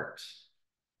your heart.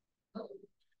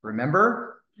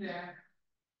 Remember? Yeah.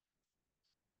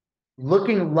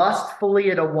 Looking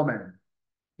lustfully at a woman,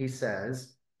 he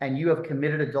says, and you have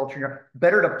committed adultery.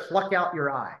 Better to pluck out your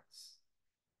eyes.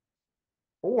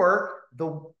 Or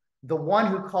the one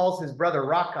who calls his brother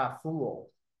Raka fool.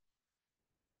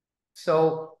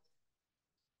 So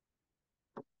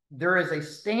there is a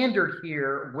standard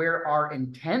here where our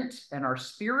intent and our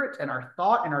spirit and our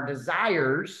thought and our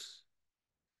desires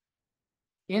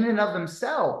in and of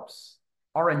themselves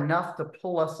are enough to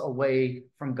pull us away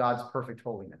from God's perfect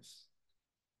holiness.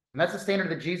 And that's the standard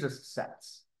that Jesus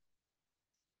sets.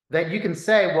 That you can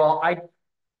say, well, I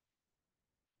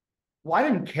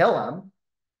didn't kill him.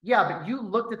 Yeah, but you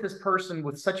looked at this person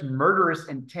with such murderous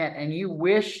intent and you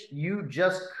wish you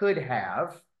just could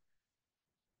have.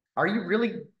 Are you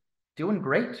really doing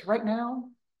great right now?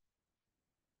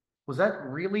 Was that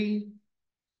really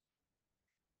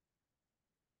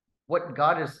what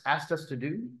God has asked us to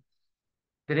do?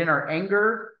 That in our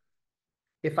anger,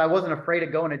 if I wasn't afraid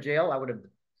of going to jail, I would have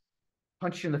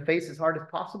punched you in the face as hard as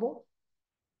possible?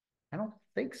 I don't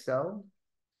think so.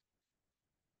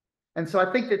 And so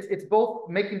I think that it's both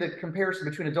making the comparison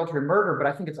between adultery and murder, but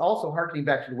I think it's also hearkening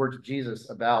back to the words of Jesus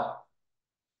about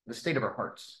the state of our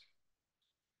hearts.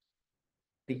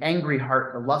 The angry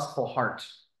heart, the lustful heart.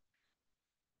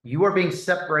 You are being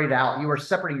separated out. You are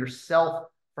separating yourself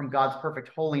from God's perfect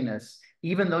holiness,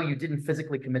 even though you didn't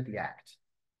physically commit the act.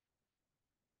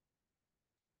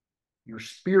 Your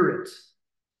spirit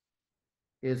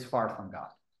is far from God.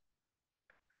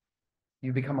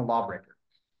 You become a lawbreaker.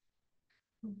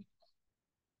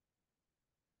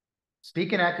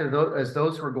 Speak and act as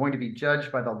those who are going to be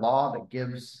judged by the law that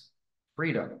gives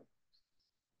freedom.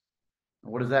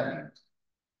 What does that mean?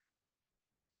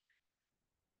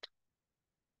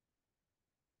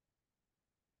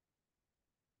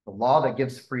 The law that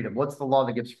gives freedom. What's the law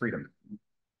that gives freedom?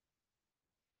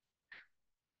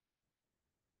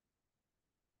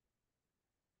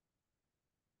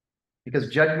 Because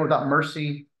judgment without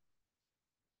mercy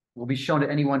will be shown to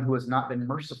anyone who has not been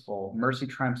merciful. Mercy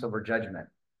triumphs over judgment.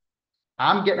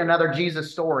 I'm getting another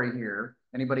Jesus story here.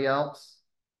 Anybody else?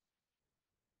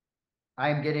 I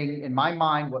am getting, in my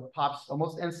mind, what pops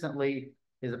almost instantly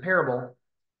is a parable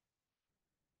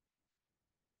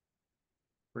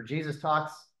where Jesus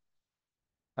talks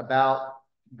about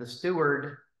the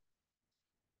steward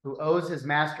who owes his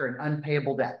master an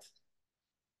unpayable debt.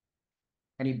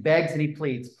 And he begs and he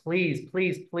pleads, please,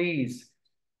 please, please,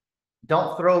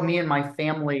 don't throw me and my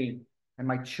family and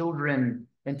my children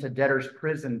into debtor's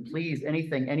prison. Please,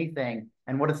 anything, anything.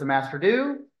 And what does the master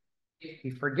do?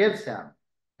 He forgives him.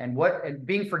 And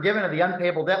being forgiven of the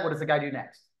unpayable debt, what does the guy do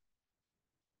next?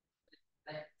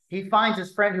 He finds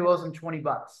his friend who owes him $20.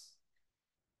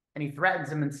 And he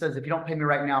threatens him and says, if you don't pay me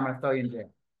right now, I'm going to throw you in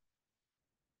jail.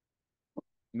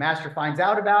 The master finds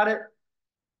out about it.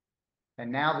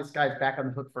 And now this guy's back on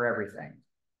the hook for everything.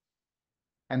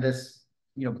 And this,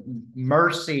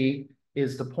 mercy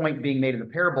is the point being made in the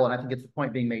parable. And I think it's the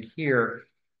point being made here.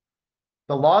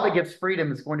 The law that gives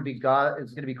freedom is going to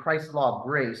be Christ's law of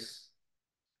grace.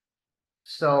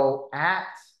 So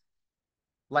act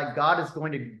like God is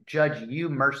going to judge you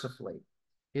mercifully.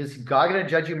 Is God going to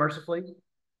judge you mercifully?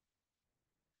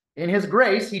 In his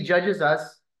grace, he judges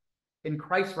us in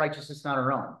Christ's righteousness, not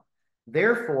our own.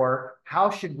 Therefore, how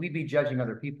should we be judging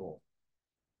other people?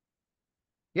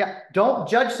 Yeah, don't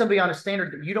judge somebody on a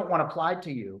standard that you don't want applied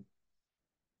to you.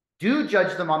 Do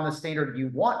judge them on the standard you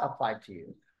want applied to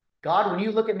you. God, when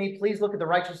you look at me, please look at the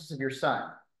righteousness of your son.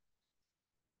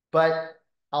 But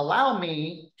allow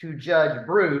me to judge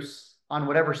Bruce on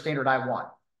whatever standard I want.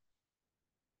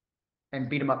 and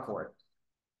beat them up for it.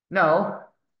 No.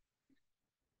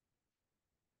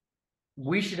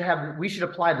 We should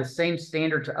apply the same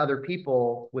standard to other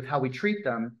people with how we treat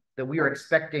them that we are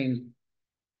expecting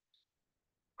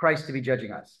Christ to be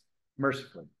judging us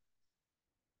mercifully.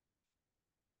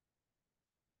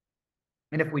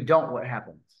 And if we don't, what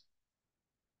happens?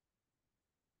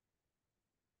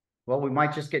 Well, we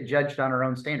might just get judged on our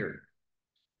own standard.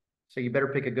 So you better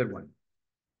pick a good one.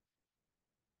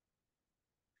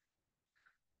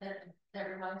 That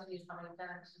reminds me of how many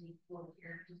times we will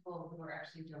hear people who are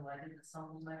actually delighted that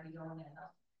someone might be going to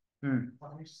hell.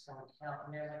 Well, they're just going to hell,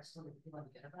 and they're like sort of feeling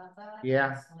good about that.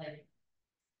 Yeah. It's like,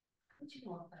 would you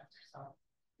want that for yourself?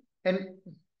 And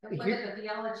whether the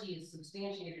theology is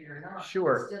substantiated or not,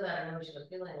 sure. Still that emotion of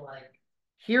feeling like.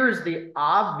 Here's the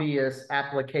obvious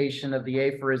application of the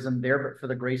aphorism, there but for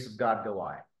the grace of God go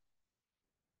I,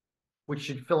 which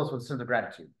should fill us with a sense of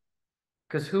gratitude.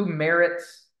 Because who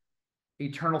merits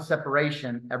eternal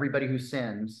separation? Everybody who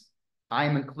sins. I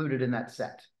am included in that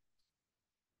set.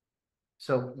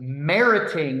 So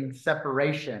meriting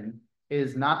separation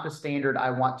is not the standard I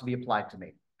want to be applied to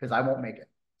me, because I won't make it.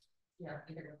 Yeah,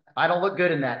 I don't look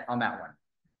good in that on that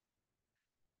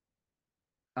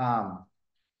one.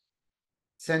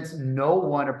 Since no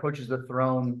one approaches the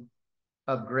throne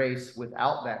of grace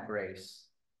without that grace,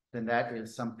 then that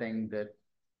is something that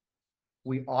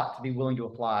we ought to be willing to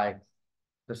apply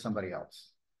to somebody else.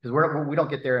 Because we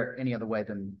don't get there any other way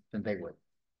than they would.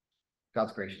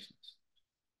 God's graciousness.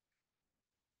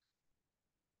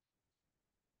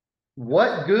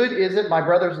 What good is it, my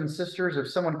brothers and sisters, if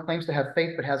someone claims to have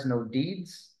faith but has no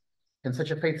deeds? Can such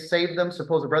a faith save them?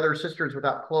 Suppose a brother or sister is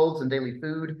without clothes and daily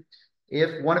food.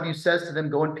 If one of you says to them,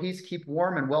 go in peace, keep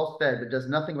warm and well fed, but does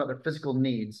nothing about their physical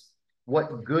needs,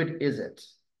 what good is it?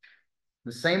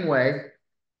 The same way,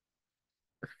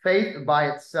 faith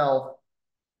by itself,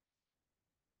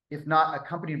 if not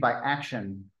accompanied by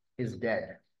action, is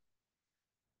dead.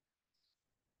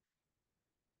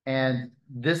 And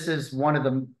this is one of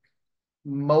the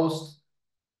most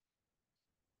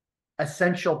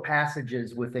essential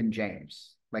passages within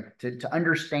James, like to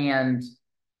understand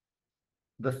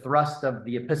the thrust of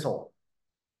the epistle.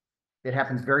 It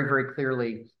happens very, very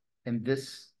clearly in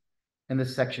this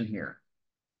section here.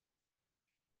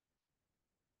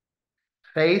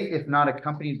 Faith, if not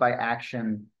accompanied by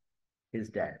action, is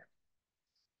dead.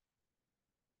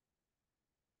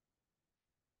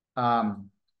 I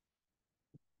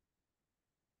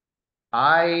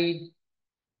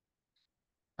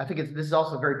think this is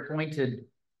also a very pointed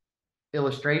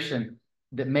illustration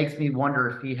that makes me wonder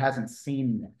if he hasn't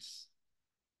seen this.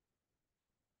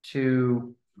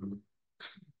 To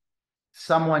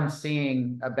someone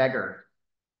seeing a beggar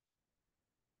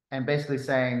and basically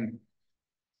saying,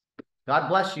 God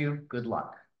bless you, good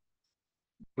luck.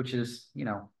 Which is,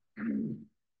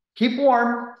 keep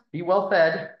warm, be well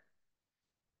fed.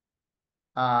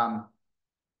 But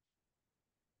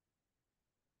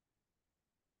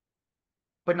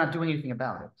not doing anything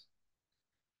about it.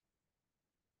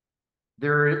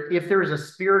 If there is a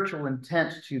spiritual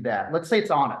intent to that, let's say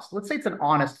it's honest. Let's say it's an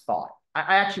honest thought.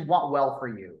 I actually want well for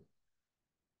you,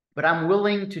 but I'm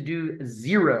willing to do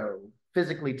zero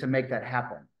physically to make that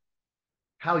happen.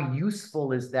 How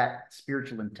useful is that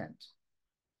spiritual intent?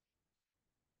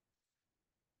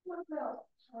 What about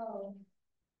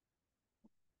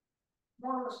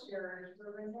monasteries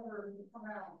where they never come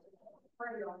out and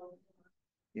pray on them?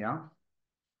 Yeah.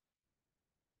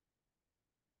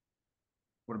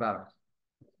 What about it?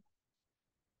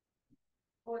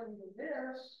 According to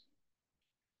this,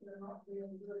 they're not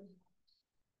being good.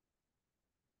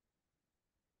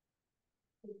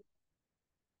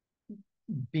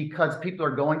 Because people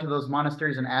are going to those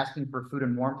monasteries and asking for food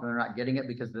and warmth and they're not getting it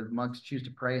because the monks choose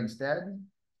to pray instead?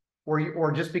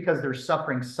 Or just because they're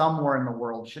suffering somewhere in the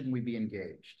world, shouldn't we be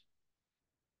engaged?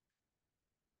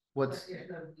 What's...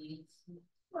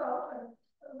 Well,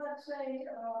 let's say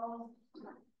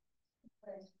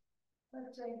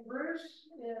Bruce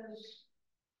is...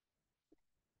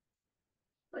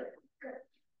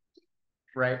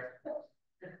 Right.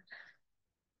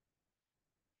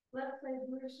 Let's say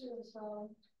Bruce is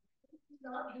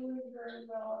not doing very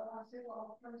well, and I say,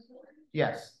 well,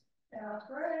 yes. And I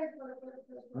pray,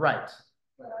 right.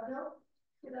 But I don't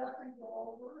get up and go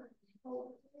over and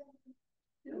hold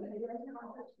it.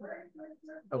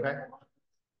 Okay.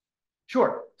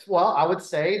 Sure. Well, I would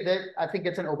say that I think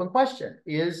it's an open question.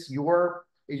 Your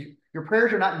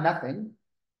prayers are not nothing.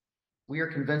 We are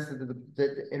convinced that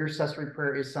the intercessory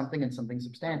prayer is something and something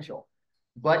substantial.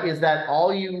 But is that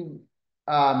all you,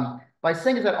 by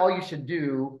saying is that all you should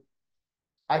do,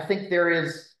 I think there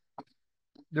is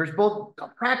there's both a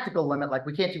practical limit, like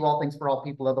we can't do all things for all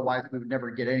people, otherwise we would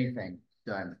never get anything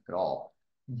done at all.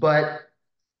 But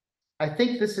I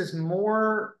think this is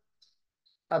more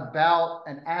about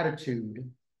an attitude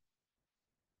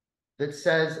that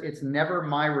says it's never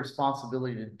my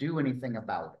responsibility to do anything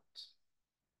about it.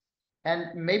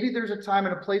 And maybe there's a time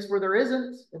and a place where there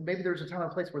isn't, and maybe there's a time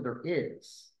and a place where there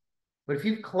is. But if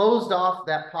you've closed off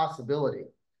that possibility,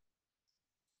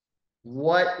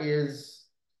 what is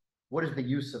the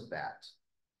use of that?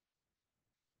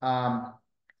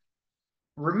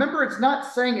 Remember, it's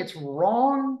not saying it's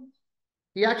wrong.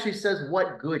 He actually says,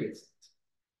 what good is it?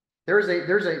 There's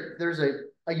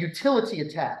a utility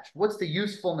attached. What's the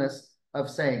usefulness of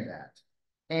saying that?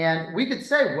 And we could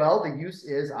say, well, the use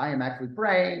is I am actually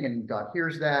praying and God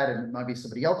hears that, and it might be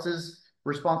somebody else's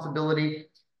responsibility.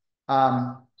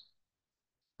 I'm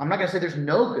not going to say there's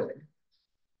no good,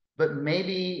 but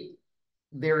maybe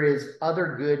there is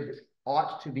other good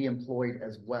ought to be employed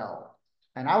as well.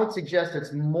 And I would suggest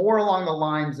it's more along the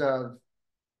lines of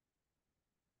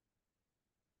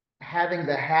having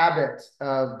the habit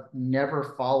of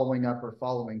never following up or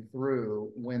following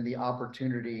through when the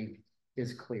opportunity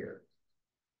is clear.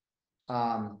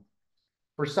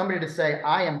 For somebody to say,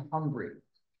 I am hungry,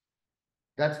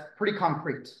 that's pretty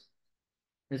concrete.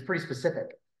 It's pretty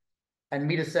specific. And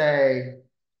me to say,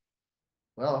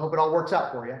 well, I hope it all works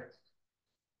out for you.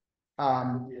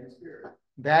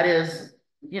 That is,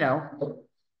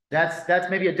 that's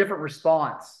maybe a different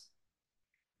response.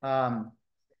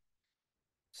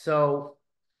 So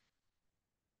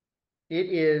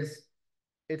it's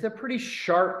a pretty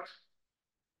sharp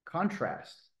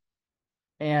contrast.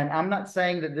 And I'm not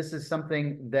saying that this is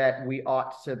something that we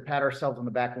ought to pat ourselves on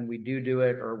the back when we do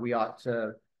it, or we ought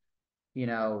to,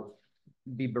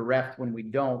 be bereft when we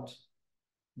don't.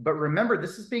 But remember,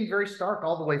 this is being very stark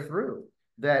all the way through,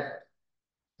 that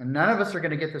none of us are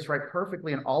going to get this right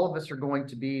perfectly, and all of us are going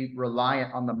to be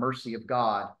reliant on the mercy of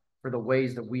God for the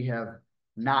ways that we have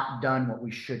not done what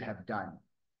we should have done.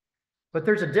 But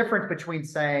there's a difference between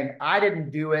saying, I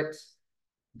didn't do it,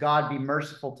 God be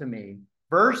merciful to me,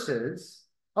 versus,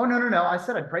 oh, no, I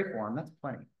said I'd pray for him. That's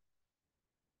plenty.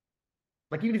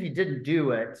 Like, even if you didn't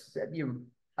do it, you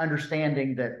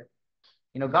understanding that,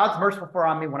 God's merciful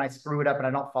on me when I screw it up and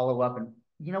I don't follow up, and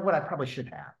you know what, I probably should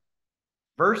have.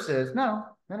 Versus, no,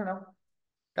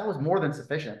 that was more than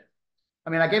sufficient. I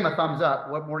mean, I gave him a thumbs up.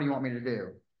 What more do you want me to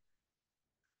do?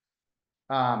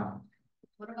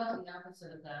 What about the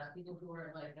opposite of that? People who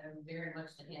are like, I'm very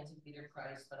much the hands of Peter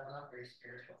Christ, but I'm not very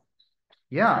spiritual.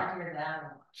 Yeah. I hear that a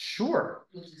lot. Sure.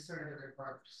 Which is sort of the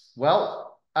reverse.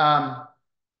 Well,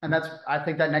 and I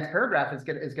think that next paragraph is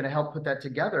going to help put that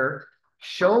together.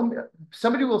 Show me,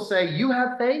 somebody will say, you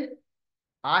have faith,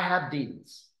 I have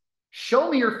deeds.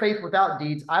 Show me your faith without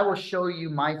deeds. I will show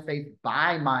you my faith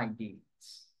by my deeds.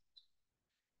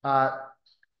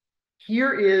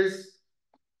 Here is,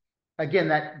 again,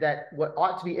 that what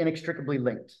ought to be inextricably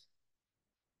linked.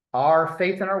 Our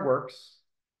faith and our works,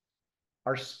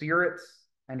 our spirits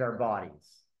and our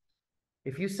bodies.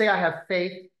 If you say I have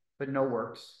faith but no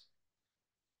works,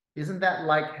 isn't that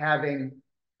like having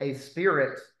a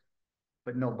spirit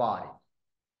but no body?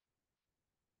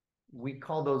 We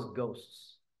call those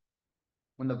ghosts.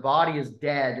 When the body is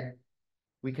dead,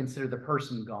 we consider the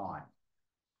person gone.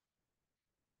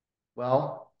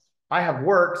 Well, I have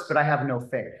works, but I have no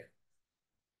faith.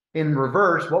 In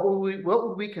reverse, what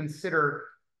would we consider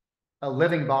a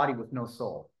living body with no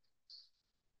soul?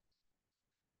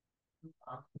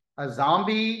 A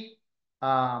zombie,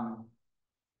 a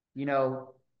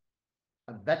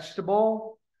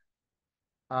vegetable,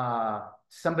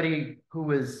 somebody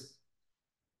who is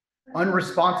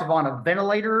unresponsive on a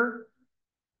ventilator,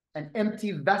 an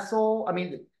empty vessel. I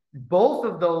mean, both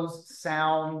of those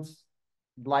sound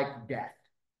like death.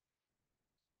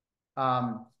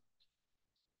 Yeah,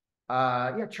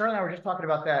 Charlie and I were just talking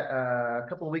about that a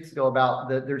couple of weeks ago about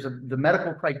the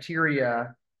medical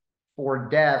criteria for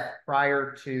death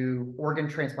prior to organ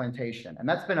transplantation. And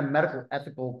that's been a medical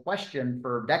ethical question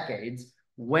for decades.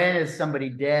 When is somebody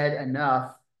dead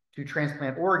enough to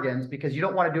transplant organs? Because you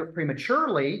don't want to do it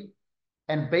prematurely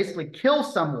and basically kill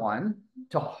someone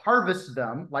to harvest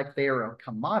them like they are a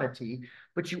commodity.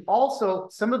 But you also,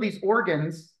 some of these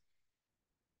organs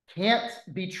can't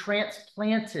be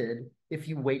transplanted if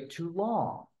you wait too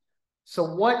long.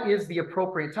 So what is the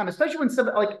appropriate time, especially when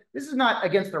somebody, like, this is not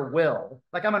against their will.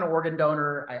 Like, I'm an organ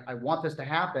donor, I want this to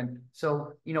happen.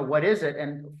 So, what is it?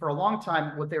 And for a long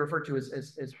time, what they referred to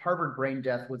as Harvard brain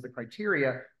death was the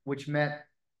criteria, which meant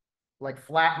like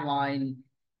flatline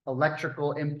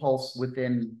electrical impulse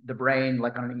within the brain,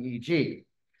 like on an EEG.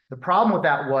 The problem with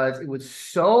that was it was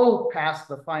so past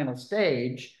the final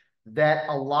stage that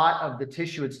a lot of the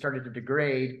tissue had started to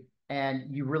degrade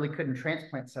and you really couldn't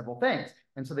transplant several things.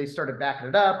 And so they started backing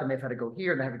it up and they've had to go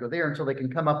here and they have to go there until they can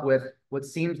come up with what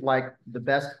seems like the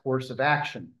best course of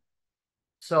action.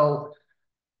 So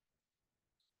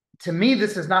to me,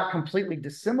 this is not completely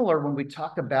dissimilar when we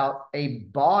talk about a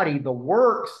body. The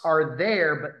works are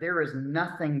there, but there is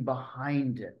nothing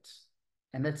behind it.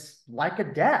 And it's like a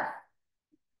death.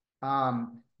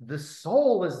 The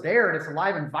soul is there and it's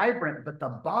alive and vibrant, but the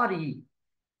body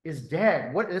is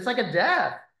dead. It's like a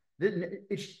death.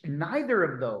 Neither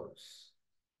of those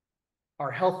are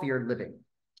healthy or living.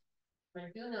 I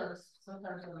do notice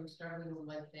sometimes when I'm struggling with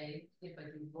my faith, if I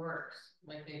do works,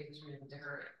 my faith is really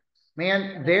deteriorating.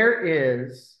 Man, there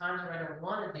is times where I don't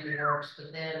want to do works,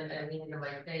 but then I lean into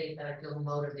my faith and I feel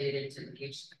motivated to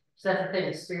engage. So that's the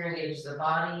thing, spirit engages the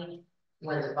body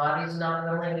when the body's not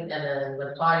willing, and then when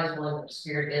the body's willing, the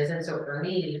spirit isn't. So for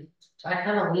me, I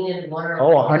kind of lean into one or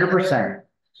 100%.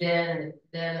 Then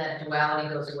that duality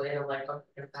goes away, and I'm like, okay,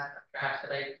 I'm back on track.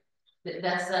 But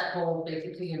that's that whole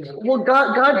basically. Well,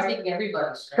 I think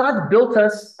everybody's God built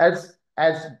us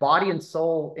as body and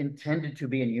soul intended to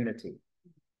be in unity.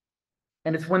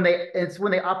 And it's when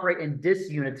they operate in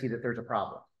disunity that there's a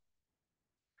problem.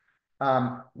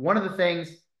 One of the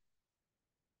things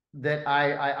that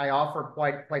I offer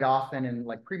quite often in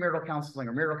like premarital counseling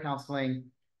or marital counseling,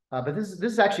 but this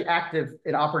is actually active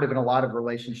and operative in a lot of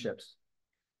relationships.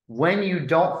 When you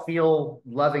don't feel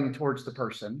loving towards the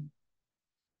person,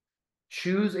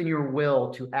 choose in your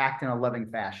will to act in a loving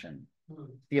fashion.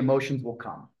 The emotions will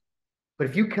come. But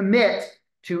if you commit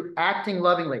to acting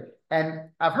lovingly, and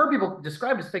I've heard people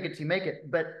describe it as fake it till you make it,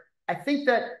 but I think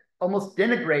that almost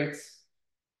denigrates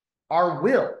our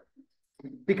will.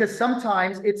 Because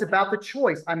sometimes it's about the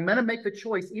choice. I'm going to make the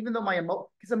choice, even though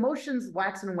because emotions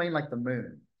wax and wane like the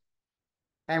moon.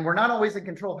 And we're not always in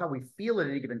control of how we feel at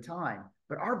any given time.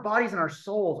 But our bodies and our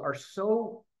souls are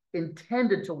so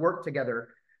intended to work together.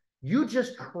 You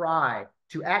just try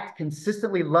to act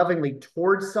consistently, lovingly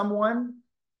towards someone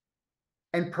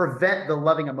and prevent the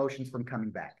loving emotions from coming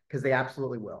back, because they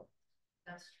absolutely will.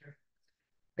 That's true.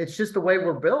 It's just the way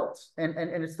we're built, and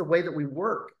it's the way that we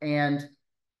work. And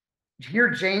here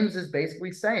James is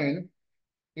basically saying,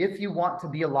 if you want to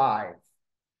be alive,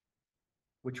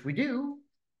 which we do,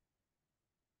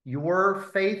 your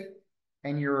faith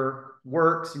and your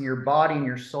works and your body and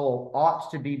your soul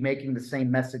ought to be making the same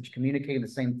message, communicating the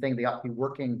same thing. They ought to be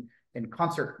working in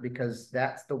concert, because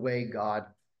that's the way God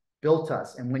built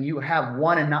us. And when you have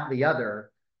one and not the other,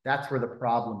 that's where the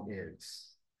problem is.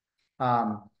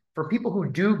 For people who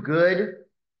do good,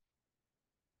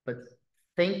 but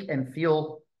think and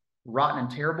feel rotten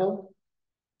and terrible,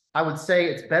 I would say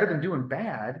it's better than doing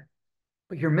bad,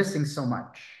 but you're missing so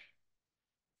much.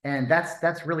 And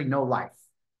that's really no life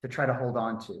to try to hold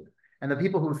on to. And the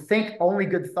people who think only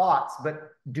good thoughts, but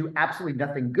do absolutely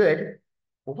nothing good,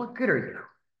 well, what good are you?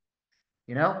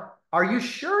 You know, are you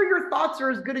sure your thoughts are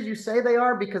as good as you say they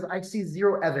are? Because I see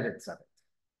zero evidence of it.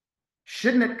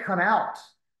 Shouldn't it come out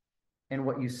in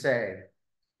what you say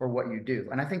or what you do?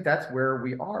 And I think that's where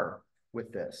we are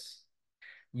with this.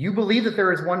 You believe that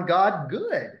there is one God?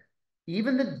 Good.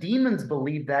 Even the demons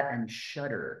believe that and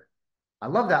shudder. I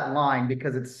love that line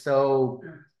because it's so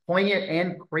poignant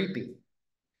and creepy.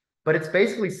 But it's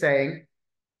basically saying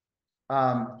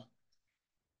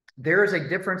there is a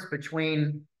difference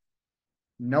between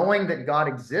knowing that God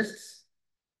exists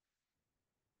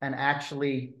and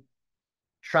actually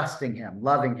trusting him,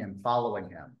 loving him, following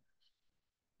him.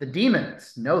 The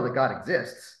demons know that God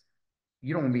exists.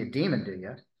 You don't want to be a demon, do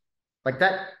you? Like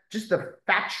that, just the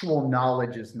factual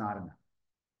knowledge is not enough.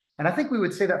 And I think we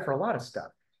would say that for a lot of stuff.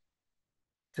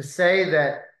 To say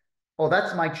that, oh,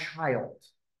 that's my child,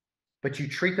 but you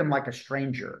treat them like a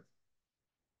stranger.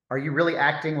 Are you really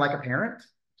acting like a parent?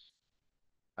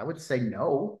 I would say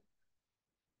no.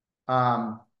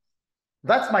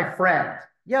 That's my friend.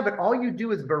 Yeah, but all you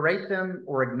do is berate them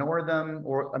or ignore them,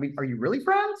 or, I mean, are you really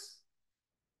friends?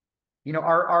 You know,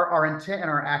 our intent and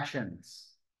our actions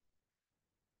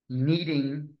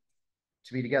needing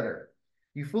to be together.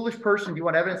 You foolish person, do you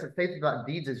want evidence that faith without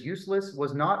deeds is useless?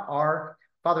 Was not our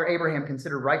father Abraham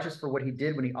considered righteous for what he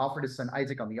did when he offered his son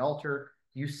Isaac on the altar?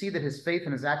 You see that his faith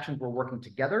and his actions were working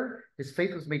together. His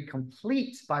faith was made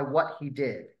complete by what he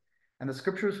did. And the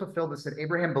scripture was fulfilled that said,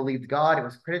 Abraham believed God, it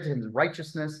was credited to him as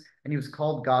righteousness, and he was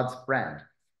called God's friend.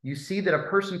 You see that a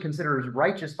person considers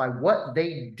righteous by what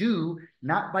they do,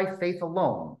 not by faith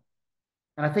alone.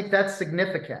 And I think that's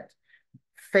significant.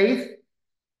 Faith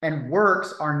and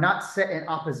works are not set in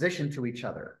opposition to each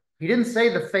other. He didn't say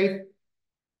the faith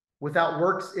without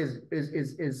works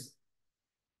is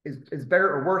better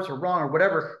or worse or wrong or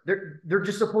whatever. They're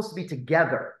just supposed to be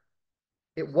together.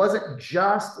 It wasn't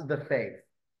just the faith.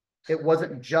 It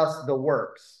wasn't just the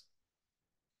works.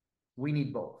 We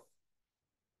need both.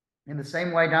 In the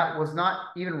same way, was not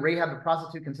even Rahab the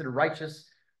prostitute considered righteous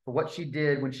for what she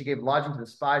did when she gave lodging to the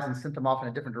spies and sent them off in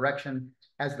a different direction?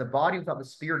 As the body without the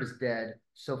spirit is dead,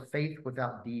 so faith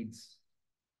without deeds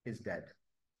is dead.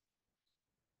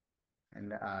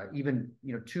 And even,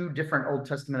 two different Old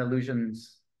Testament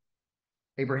allusions,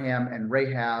 Abraham and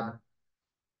Rahab.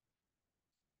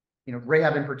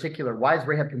 Rahab in particular. Why is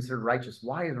Rahab considered righteous?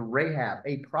 Why is Rahab,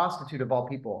 a prostitute of all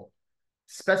people,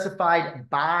 specified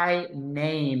by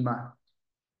name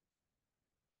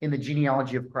in the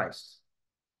genealogy of Christ?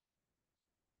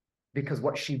 Because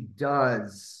what she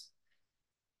does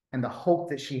and the hope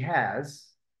that she has,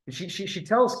 she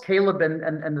tells Caleb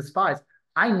and the spies,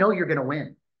 I know you're going to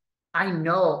win. I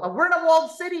know. We're in a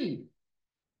walled city.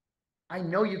 I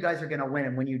know you guys are going to win.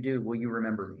 And when you do, will you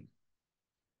remember me?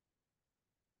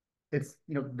 It's,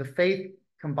 the faith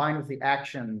combined with the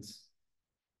actions,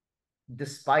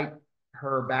 despite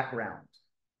her background.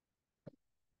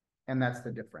 And that's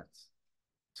the difference.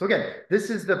 So again, this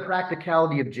is the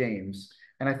practicality of James.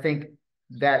 And I think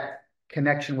that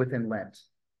connection within Lent,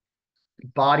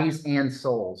 bodies and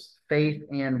souls, faith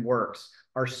and works,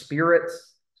 our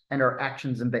spirits and our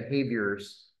actions and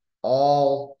behaviors,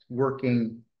 all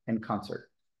working in concert.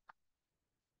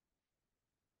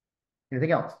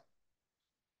 Anything else?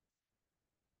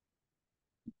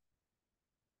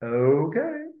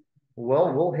 Okay.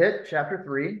 Well, we'll hit chapter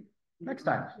 3 next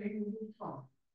time.